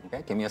pocket.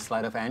 Okay, give me a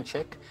sleight of hand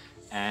check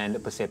and a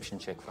perception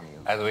check from you.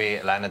 As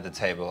we land at the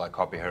table, I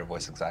copy her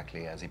voice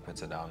exactly as he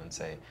puts it down and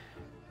say,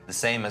 the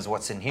same as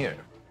what's in here.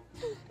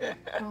 Okay.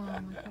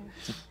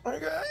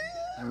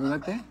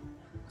 Like that?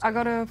 I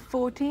got a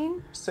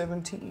 14.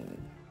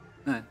 17.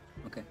 No,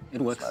 okay,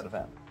 it works. Sleight of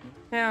hand.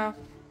 Yeah.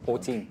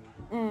 14.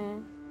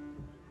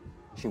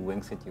 She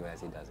winks at you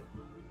as he does it.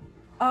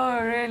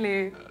 Oh,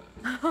 really?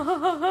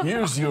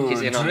 Here's your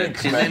She's in on it. drink,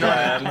 She's in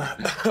on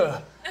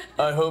madam.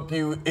 I hope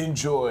you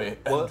enjoy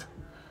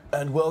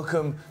and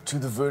welcome to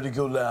the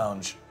Vertigo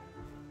Lounge.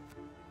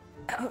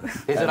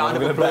 Here's a round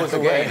of applause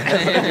again.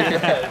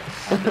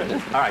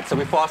 All right, so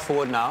we fast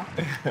forward now.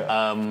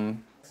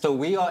 So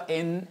we are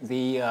in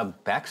the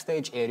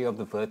backstage area of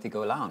the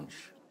Vertigo Lounge.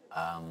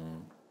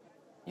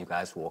 You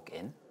guys walk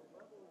in,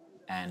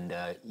 and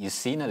you've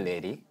seen a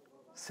lady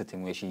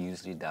sitting where she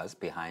usually does,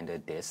 behind her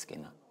desk.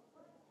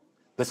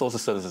 This also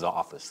serves as our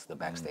office, the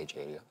backstage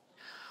area.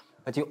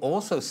 But you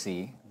also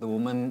see the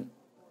woman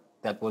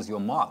that was your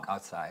mark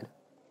outside,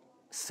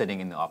 sitting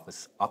in the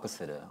office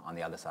opposite her on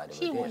the other side of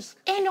her She was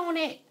desk. in on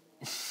it.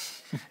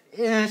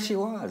 Yeah, she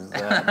was.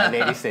 The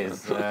lady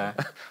says,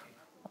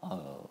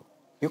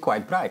 you're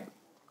quite bright.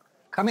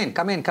 Come in,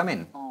 come in, come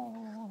in.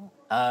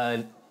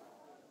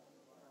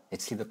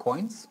 Let's see the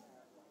coins.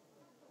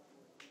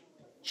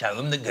 Show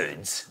them the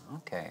goods.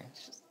 Okay.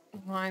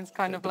 Mine's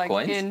kind of like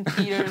coins? in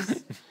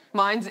Peter's.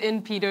 Mine's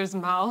in Peter's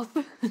mouth.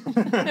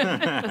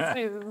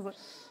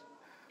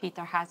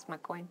 Peter has my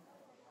coin.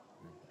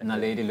 And the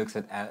lady looks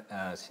at,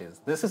 says,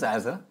 this is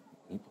Azza.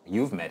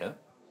 You've met her.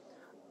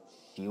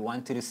 She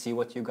wanted to see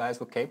what you guys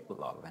were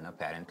capable of. And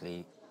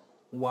apparently,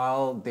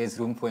 while there's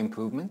room for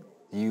improvement,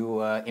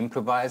 you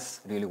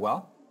improvise really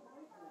well.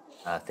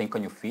 Think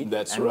on your feet.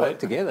 That's and right. work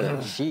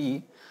together.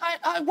 She...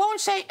 I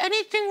won't say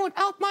anything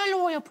without my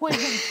lawyer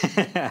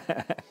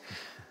present.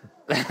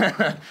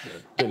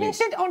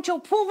 Innocent until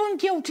proven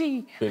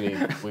guilty. Billy,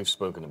 we've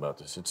spoken about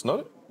this. It's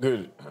not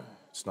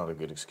a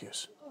good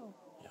excuse.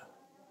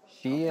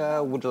 She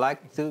would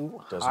like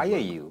to hire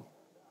work. you.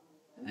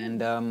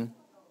 And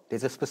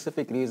there's a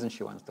specific reason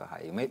she wants to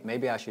hire you.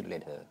 Maybe I should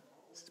let her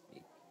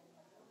speak.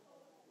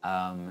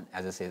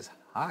 As it says,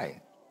 hi.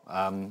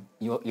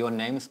 Your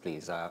names,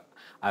 please.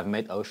 I've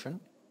met Ocean,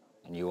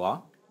 and you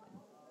are.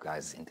 You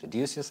guys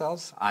introduce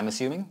yourselves, I'm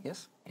assuming,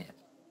 yes? Yeah.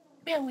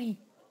 Billy.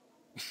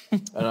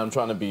 And I'm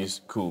trying to be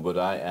cool, but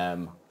I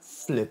am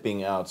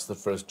flipping out. It's the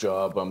first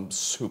job. I'm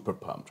super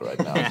pumped right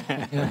now.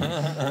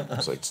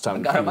 It's like, it's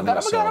time to prove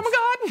myself.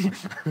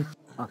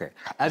 Okay.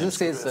 As it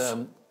says,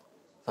 sorry,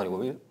 what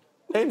were you?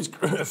 Name's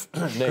Griff.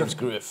 Name's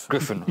Griff.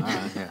 Griffin.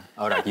 Yeah.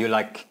 All right,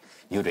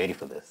 you're ready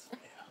for this.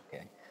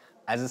 Okay.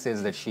 As it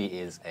says that she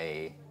is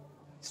a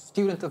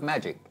student of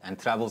magic and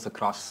travels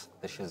across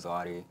the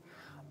Shazari,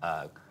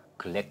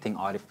 collecting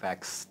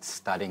artifacts,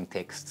 studying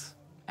texts,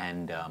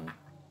 and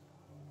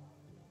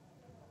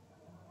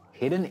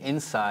hidden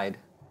inside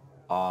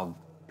of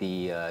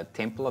the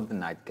Temple of the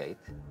Night Gate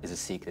is a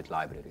secret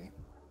library.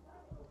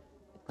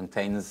 It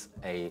contains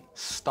a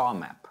star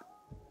map.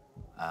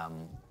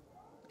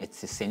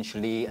 It's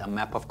essentially a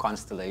map of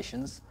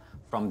constellations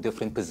from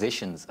different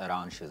positions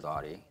around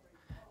Shazari,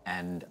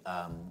 and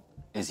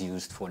is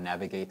used for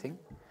navigating.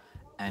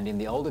 And in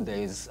the older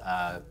days,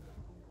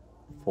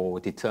 for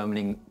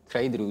determining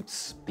trade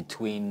routes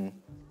between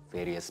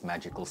various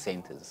magical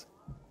centers.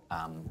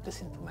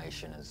 This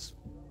information is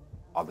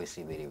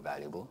obviously very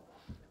valuable.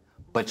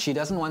 But she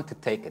doesn't want to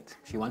take it.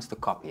 She wants to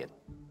copy it.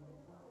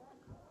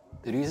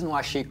 The reason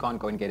why she can't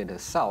go and get it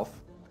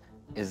herself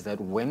is that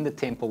when the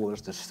temple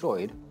was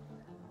destroyed,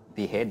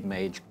 the head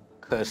mage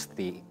cursed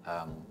the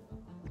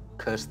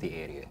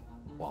area,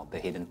 well, the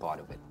hidden part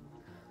of it.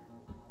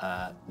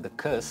 The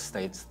curse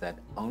states that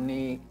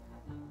only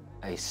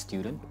a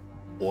student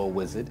or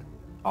wizard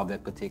of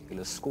that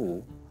particular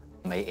school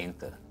may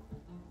enter.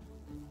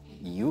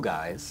 You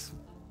guys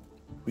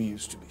We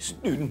used to be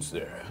students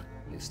there.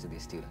 used to be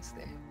students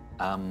there.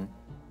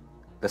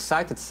 The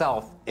site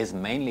itself is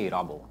mainly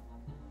rubble,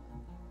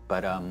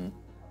 but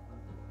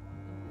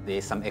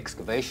there's some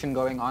excavation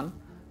going on.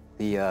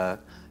 The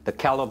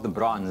Cal of the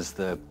Bronze,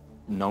 the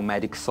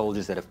nomadic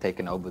soldiers that have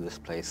taken over this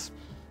place,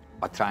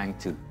 are trying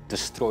to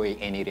destroy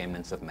any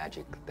remnants of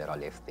magic that are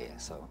left there.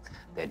 So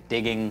they're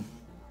digging,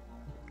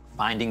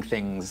 finding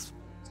things,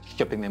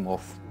 shipping them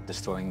off,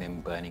 destroying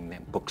them, burning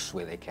them, books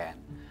where they can.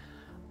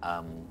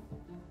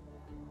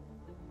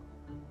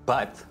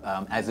 But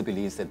Azza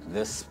believes that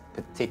this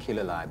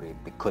particular library,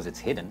 because it's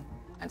hidden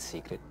and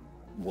secret,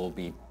 will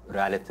be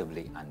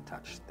relatively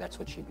untouched. That's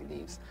what she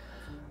believes.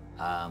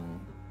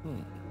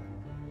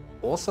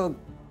 Also,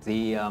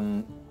 the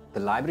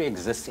library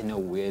exists in a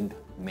weird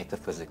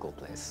metaphysical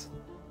place.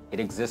 It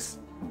exists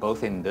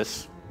both in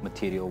this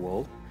material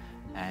world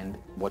and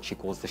what she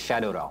calls the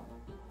shadow realm,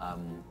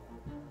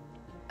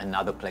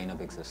 another plane of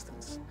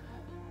existence.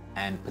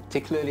 And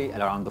particularly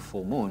around the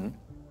full moon,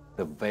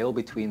 the veil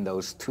between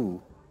those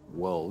two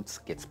worlds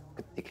gets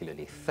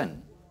particularly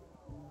thin.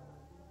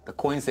 The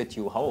coins that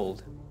you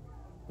hold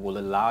will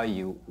allow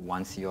you,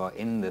 once you're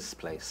in this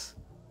place,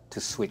 to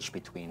switch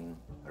between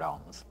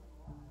realms.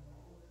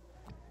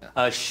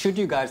 Should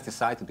you guys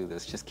decide to do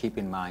this, just keep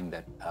in mind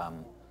that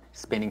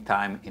spending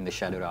time in the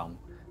shadow realm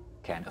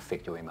can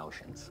affect your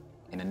emotions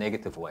in a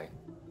negative way.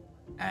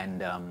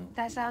 And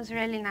That sounds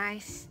really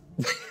nice.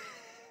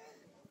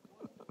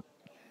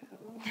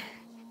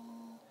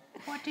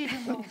 What is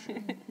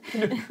emotion?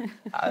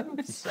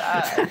 I'm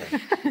sad.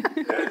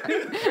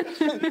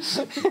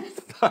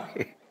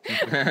 sorry.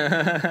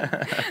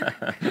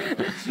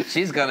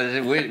 She's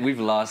gonna. We've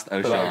lost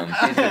O'Shawn.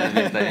 She's gonna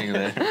be staying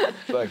there.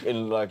 Like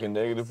a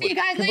negative way. you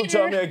guys People later.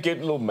 tell me I get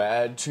a little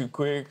mad too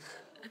quick.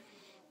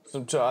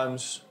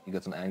 Sometimes. You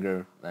got some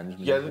anger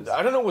management. Yeah, issues?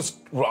 I don't know what's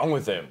wrong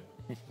with them.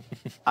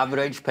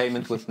 Average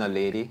payment with no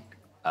lady.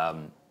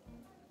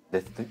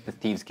 The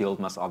Thieves Guild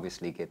must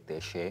obviously get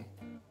their share.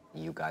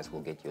 You guys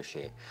will get your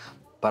share.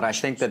 But I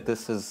think that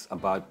this is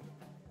about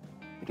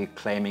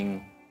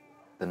reclaiming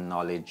the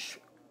knowledge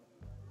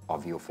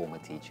of your former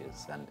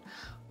teachers. And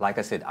like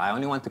I said, I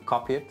only want to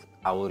copy it.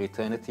 I will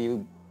return it to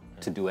you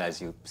to do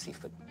as you see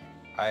fit.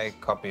 I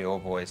copy your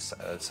voice,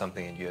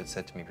 something that you had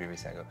said to me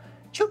previously. I go,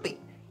 Troupe,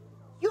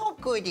 you're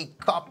good at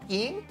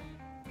copying.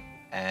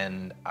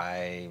 and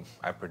I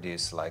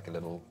produce like a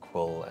little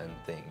quill and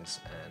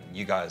things. And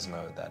you guys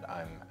know that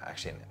I'm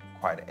actually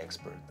quite an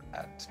expert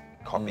at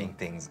copying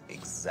things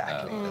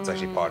exactly. That's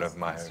actually part of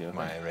my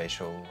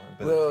racial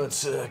ability. Well,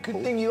 it's a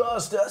good thing you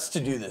asked us to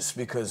do this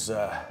because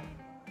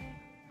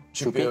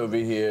Troupe over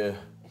here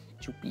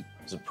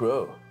is a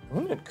pro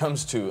when it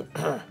comes to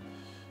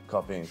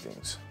copying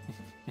things.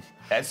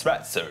 That's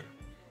right, sir.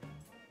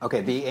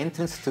 Okay, the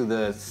entrance to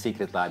the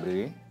secret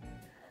library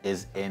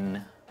is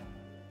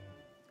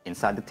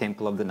inside the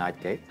Temple of the Night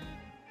Gate,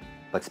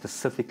 but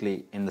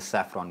specifically in the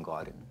Saffron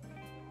Garden.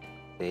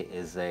 There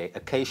is a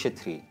acacia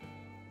tree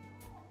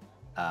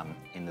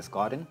in this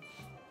garden.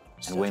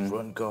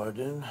 Saffron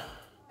Garden,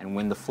 And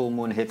when the full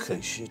moon hits it,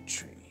 acacia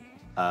tree.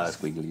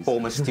 Squigglies.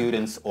 former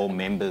students or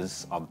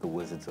members of the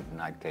Wizards of the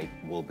Night Gate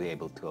will be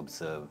able to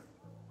observe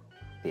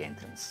the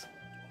entrance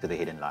to the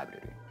hidden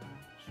library.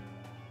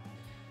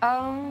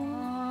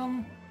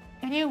 Can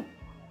you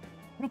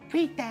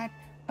repeat that?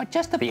 But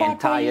just the The part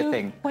entire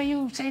thing. where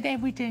you said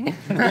everything.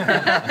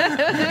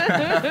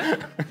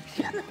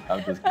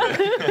 I'm just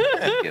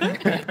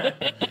kidding.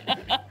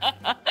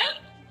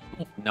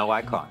 No,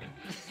 I can't.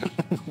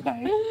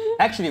 Okay.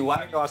 Actually, why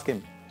don't you ask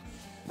him?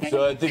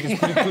 So I think it's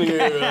pretty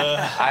clear.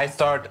 I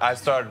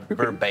start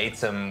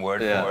verbatim,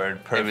 word Yeah, for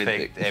word,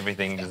 perfect,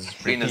 everything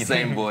just In the repeated.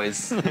 same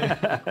voice.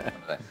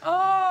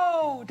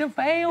 Oh, the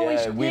veil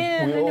is Yeah,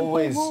 thin in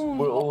the full moon.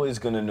 we're always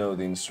gonna know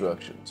the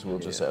instructions. We'll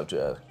just have to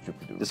ask Troupe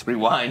to do it. Just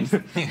rewind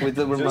with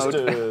the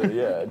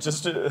remote.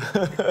 Just to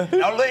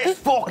Now let's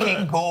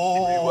fucking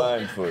go.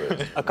 rewind for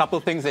it. A couple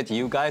of things that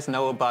you guys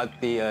know about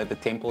the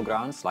temple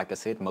grounds, like I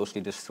said,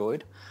 mostly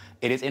destroyed.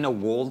 It is in a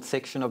walled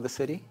section of the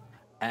city,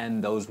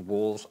 and those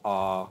walls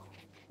are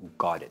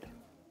guarded.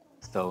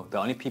 So the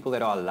only people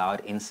that are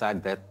allowed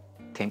inside that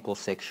temple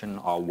section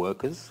are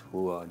workers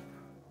who are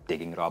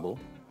digging rubble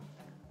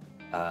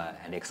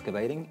and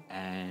excavating,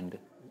 and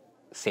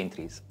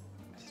sentries.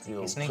 The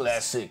old Sneaks.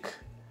 classic.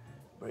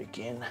 Break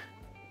in,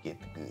 get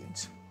the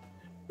goods.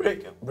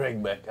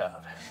 Break back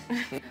out.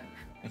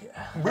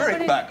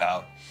 Break back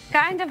out.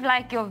 Kind of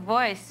like your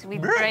voice. We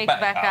break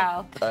back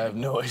out. I have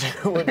no idea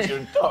what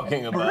you're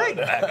talking about. Break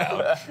back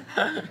out.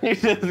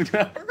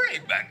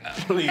 Break back out.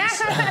 Please.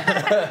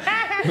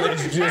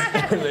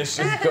 let's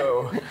just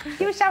go.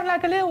 You sound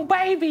like a little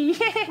baby.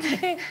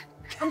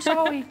 I'm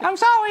sorry. I'm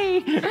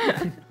sorry.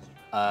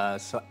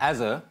 So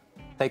Azza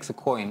takes a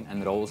coin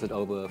and rolls it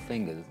over her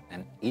fingers,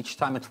 and each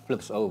time it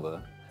flips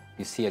over,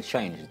 you see a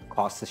change. It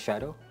casts a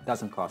shadow,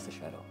 doesn't cast a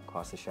shadow,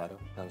 casts a shadow,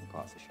 doesn't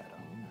cast a shadow.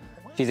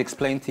 She's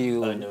explained to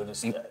you. I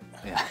noticed that.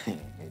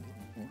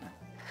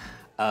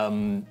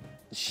 Yeah.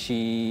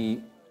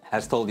 She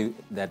has told you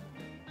that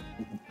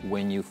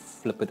when you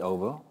flip it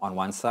over on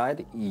one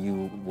side,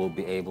 you will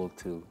be able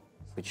to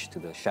switch to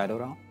the shadow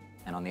realm,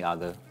 and on the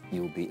other,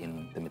 you will be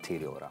in the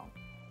material realm.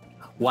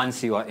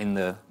 Once you are in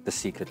the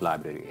secret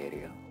library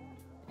area.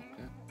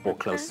 or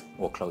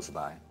close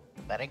by.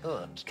 Very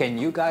good. Can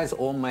you guys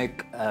all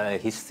make a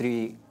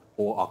history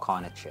or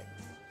arcana check?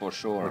 For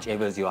sure.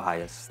 Whichever is your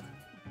highest.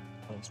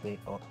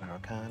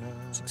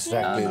 It's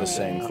exactly the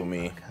same for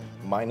me.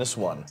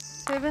 -1.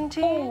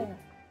 17?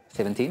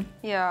 17?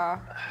 Yeah.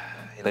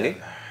 Billy?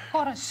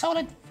 Got a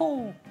solid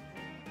 4.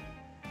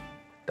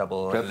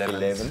 Double Troupe?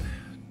 11.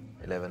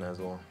 11 as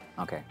well.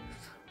 Okay.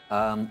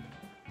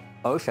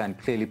 Ocean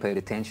clearly paid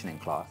attention in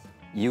class.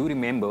 You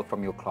remember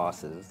from your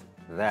classes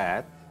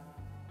that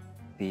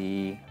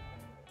the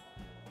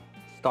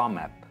star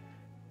map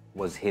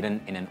was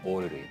hidden in an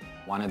orrery.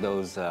 One of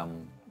those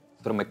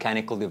sort of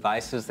mechanical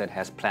devices that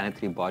has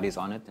planetary bodies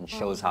on it and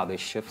shows how they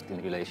shift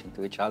in relation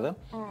to each other.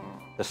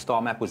 The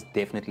star map was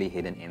definitely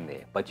hidden in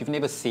there, but you've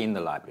never seen the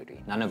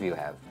library. None of you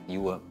have.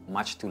 You were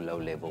much too low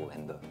level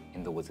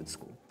in the wizard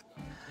school.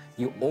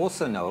 You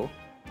also know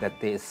that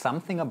there's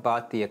something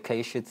about the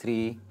acacia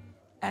tree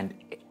and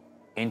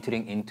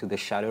entering into the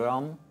shadow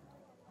realm,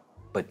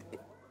 but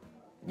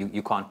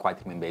you can't quite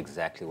remember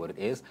exactly what it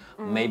is.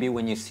 Maybe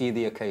when you see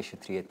the acacia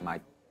tree, it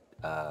might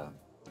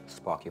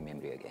spark your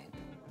memory again.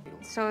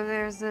 So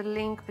there's a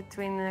link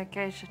between the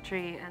acacia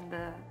tree and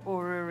the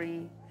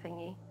orrery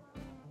thingy.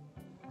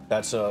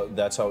 That's how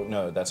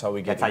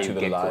we get That's how into you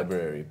the get to it.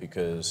 library,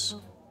 because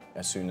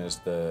as soon as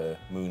the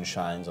moon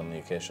shines on the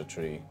acacia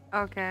tree,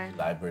 Okay. the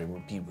library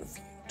will be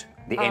revealed.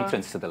 The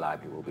entrance to the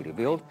library will be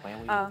revealed,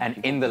 and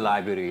in the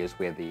library is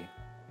where the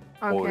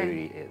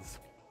orrery is.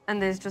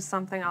 And there's just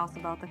something else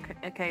about the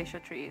acacia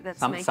tree that's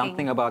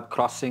Something about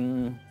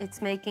crossing.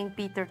 It's making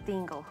Peter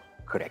tingle.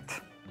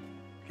 Correct.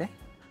 Okay.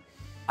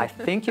 I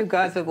think you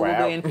guys have all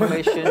the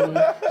information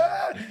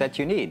that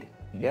you need.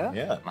 Yeah?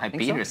 Yeah. My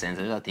Peter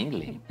senses are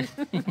tingling.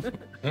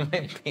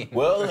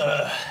 Well,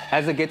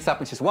 As it gets up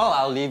and says, well,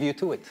 I'll leave you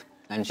to it.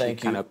 And she Thank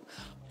you. kind of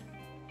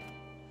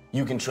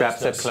you can trust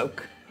wraps her us.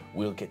 cloak.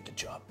 We'll get the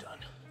job done.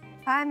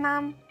 Hi,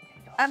 ma'am.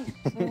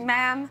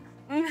 Ma'am.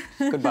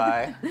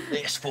 Goodbye.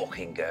 Let's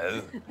fucking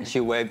go. She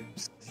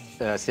waves,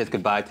 says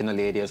goodbye to the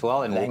lady as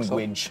well and walks off.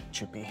 Language,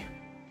 Chippy.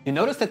 You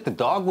notice that the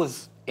dog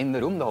was in the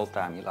room the whole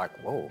time. You're like,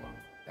 whoa,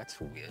 that's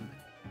weird.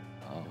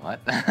 Oh, what?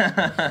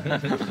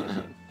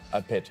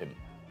 I pet him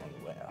on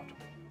the way out.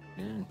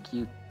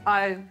 Cute.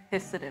 I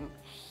hissed at him.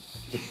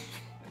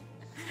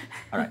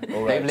 All right,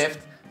 All they've right. left.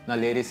 Now,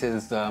 lady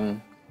says,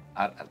 Can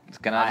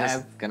I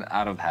just,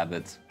 out of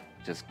habit,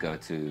 just go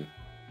to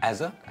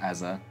Azza?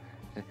 Azza?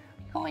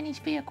 Coins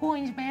for your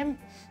coins, ma'am.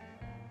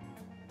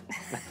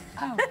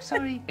 Oh,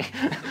 sorry.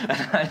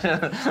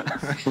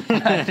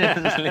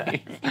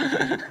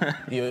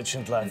 The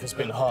urchin life has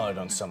been hard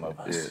on some of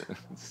us.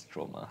 It's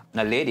trauma.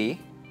 Now, lady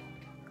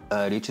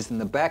reaches in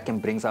the back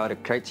and brings out a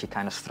crate. She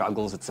kind of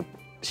struggles.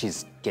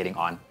 She's getting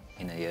on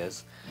in her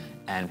years,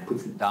 and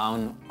puts it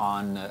down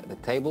on the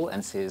table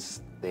and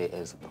says, "There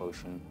is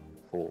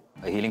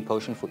a healing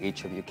potion for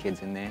each of you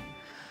kids in there.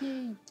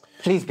 Yay.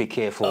 Please be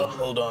careful." I'll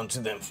hold on to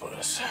them for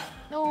us.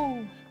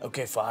 No.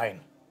 Okay,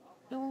 fine.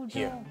 No,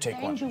 Here, take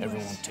one. dangerous.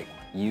 Everyone take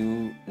one.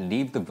 You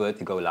leave the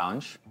Vertigo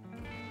Lounge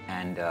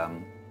and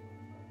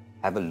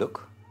have a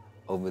look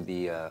over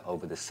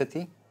the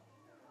city.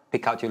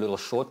 Pick out your little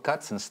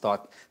shortcuts and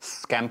start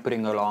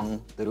scampering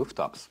along the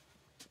rooftops.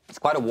 It's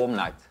quite a warm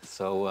night,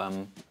 so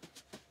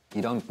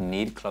you don't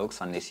need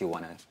cloaks unless you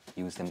want to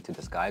use them to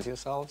disguise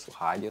yourselves or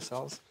hide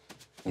yourselves.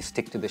 You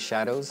stick to the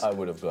shadows. I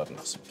would have gotten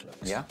us some clothes.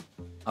 Yeah?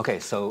 Okay,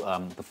 so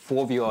the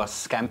four of you are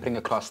scampering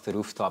across the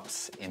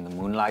rooftops in the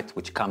moonlight,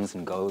 which comes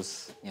and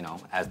goes,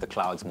 as the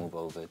clouds move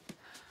over it.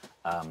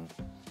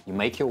 You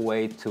make your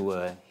way to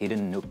a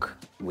hidden nook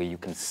where you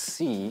can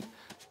see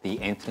the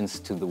entrance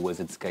to the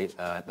Wizard's Gate,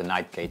 the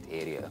Night Gate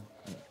area.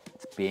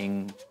 It's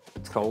being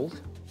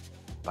patrolled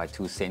by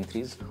 2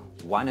 sentries.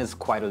 One is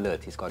quite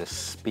alert. He's got a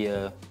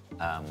spear.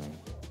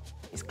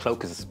 His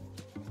cloak is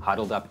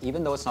huddled up,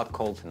 even though it's not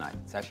cold tonight.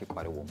 It's actually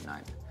quite a warm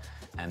night.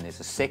 And there's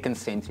a second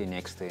sentry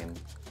next to him.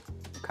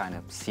 Kind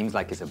of seems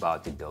like he's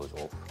about to doze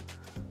off.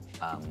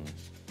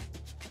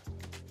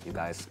 You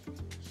guys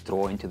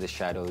draw into the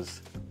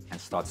shadows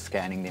and start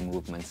scanning their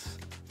movements,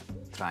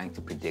 trying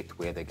to predict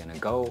where they're gonna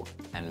go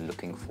and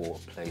looking for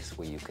a place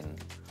where you can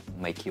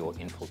make your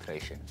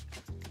infiltration.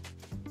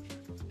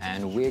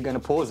 And we're gonna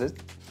pause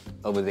it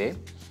over there,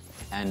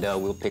 and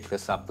we'll pick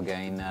this up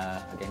again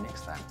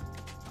next time.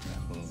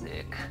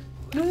 Sick.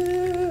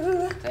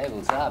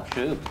 Tabletop,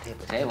 Troupe.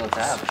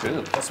 Tabletop,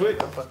 Troupe. Sweet.